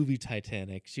the movie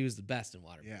Titanic. She was the best in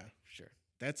Waterboy. Yeah, for sure.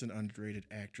 That's an underrated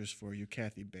actress for you,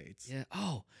 Kathy Bates. Yeah.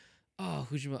 Oh.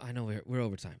 Who's your? I know we're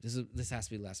over time. This has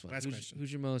to be the last one. Last question.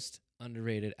 Who's your most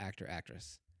underrated actor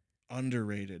actress?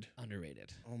 Underrated.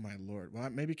 Underrated. Oh my Lord. Well,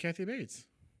 maybe Kathy Bates.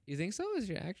 You think so? Is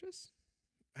your actress?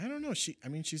 I don't know.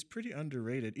 She's pretty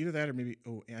underrated. Either that or maybe.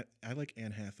 Oh, I like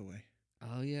Anne Hathaway.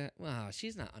 Oh yeah. Wow,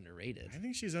 she's not underrated. I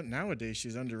think nowadays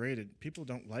she's underrated. People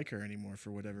don't like her anymore for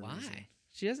whatever reason. Why?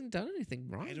 She hasn't done anything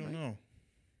wrong. I don't right? know,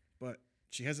 but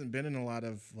she hasn't been in a lot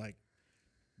of like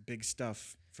big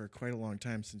stuff for quite a long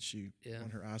time since she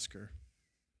won her Oscar.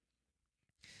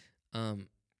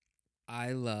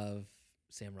 I love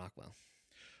Sam Rockwell.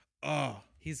 Oh,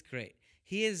 He's great.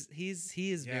 He is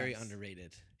very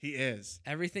underrated. He is.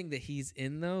 Everything that he's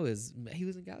in though is he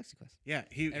was in Galaxy Quest. Yeah,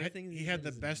 he had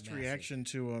the best reaction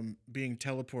to being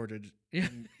teleported. Yeah.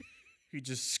 He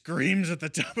just screams at the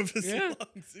top of his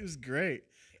lungs. It was great.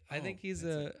 I think he's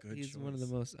one of the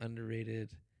most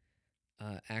underrated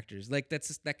actors. Like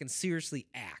that can seriously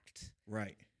act.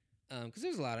 Right. Because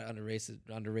there's a lot of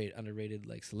underrated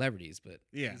like celebrities, but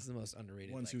he's the most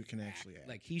underrated ones who can actually act.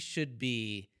 Like he should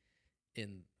be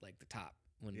in like the top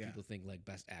when people think like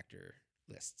best actor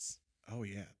lists. Oh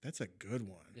yeah, that's a good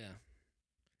one. Yeah.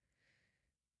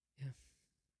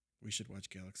 We should watch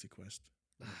Galaxy Quest.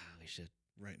 We should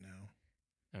right now.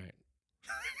 All right.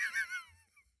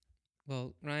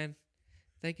 Well, Ryan,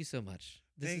 thank you so much.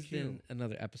 This has been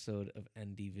another episode of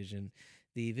NDVision,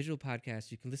 the visual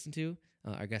podcast you can listen to.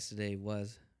 Our guest today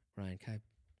was Ryan Keib.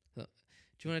 So, do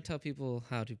you want to tell people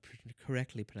how to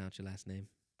correctly pronounce your last name?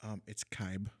 It's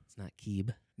Keib. It's not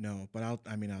Keib. No, but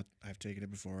I've taken it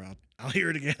before. I'll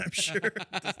hear it again. I'm sure.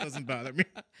 This doesn't bother me.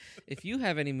 If you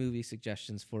have any movie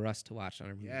suggestions for us to watch on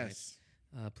our movie night,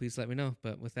 please let me know.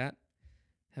 But with that,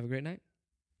 have a great night.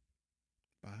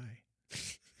 Bye.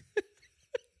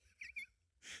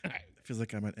 All right. Feels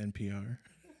like I'm at NPR.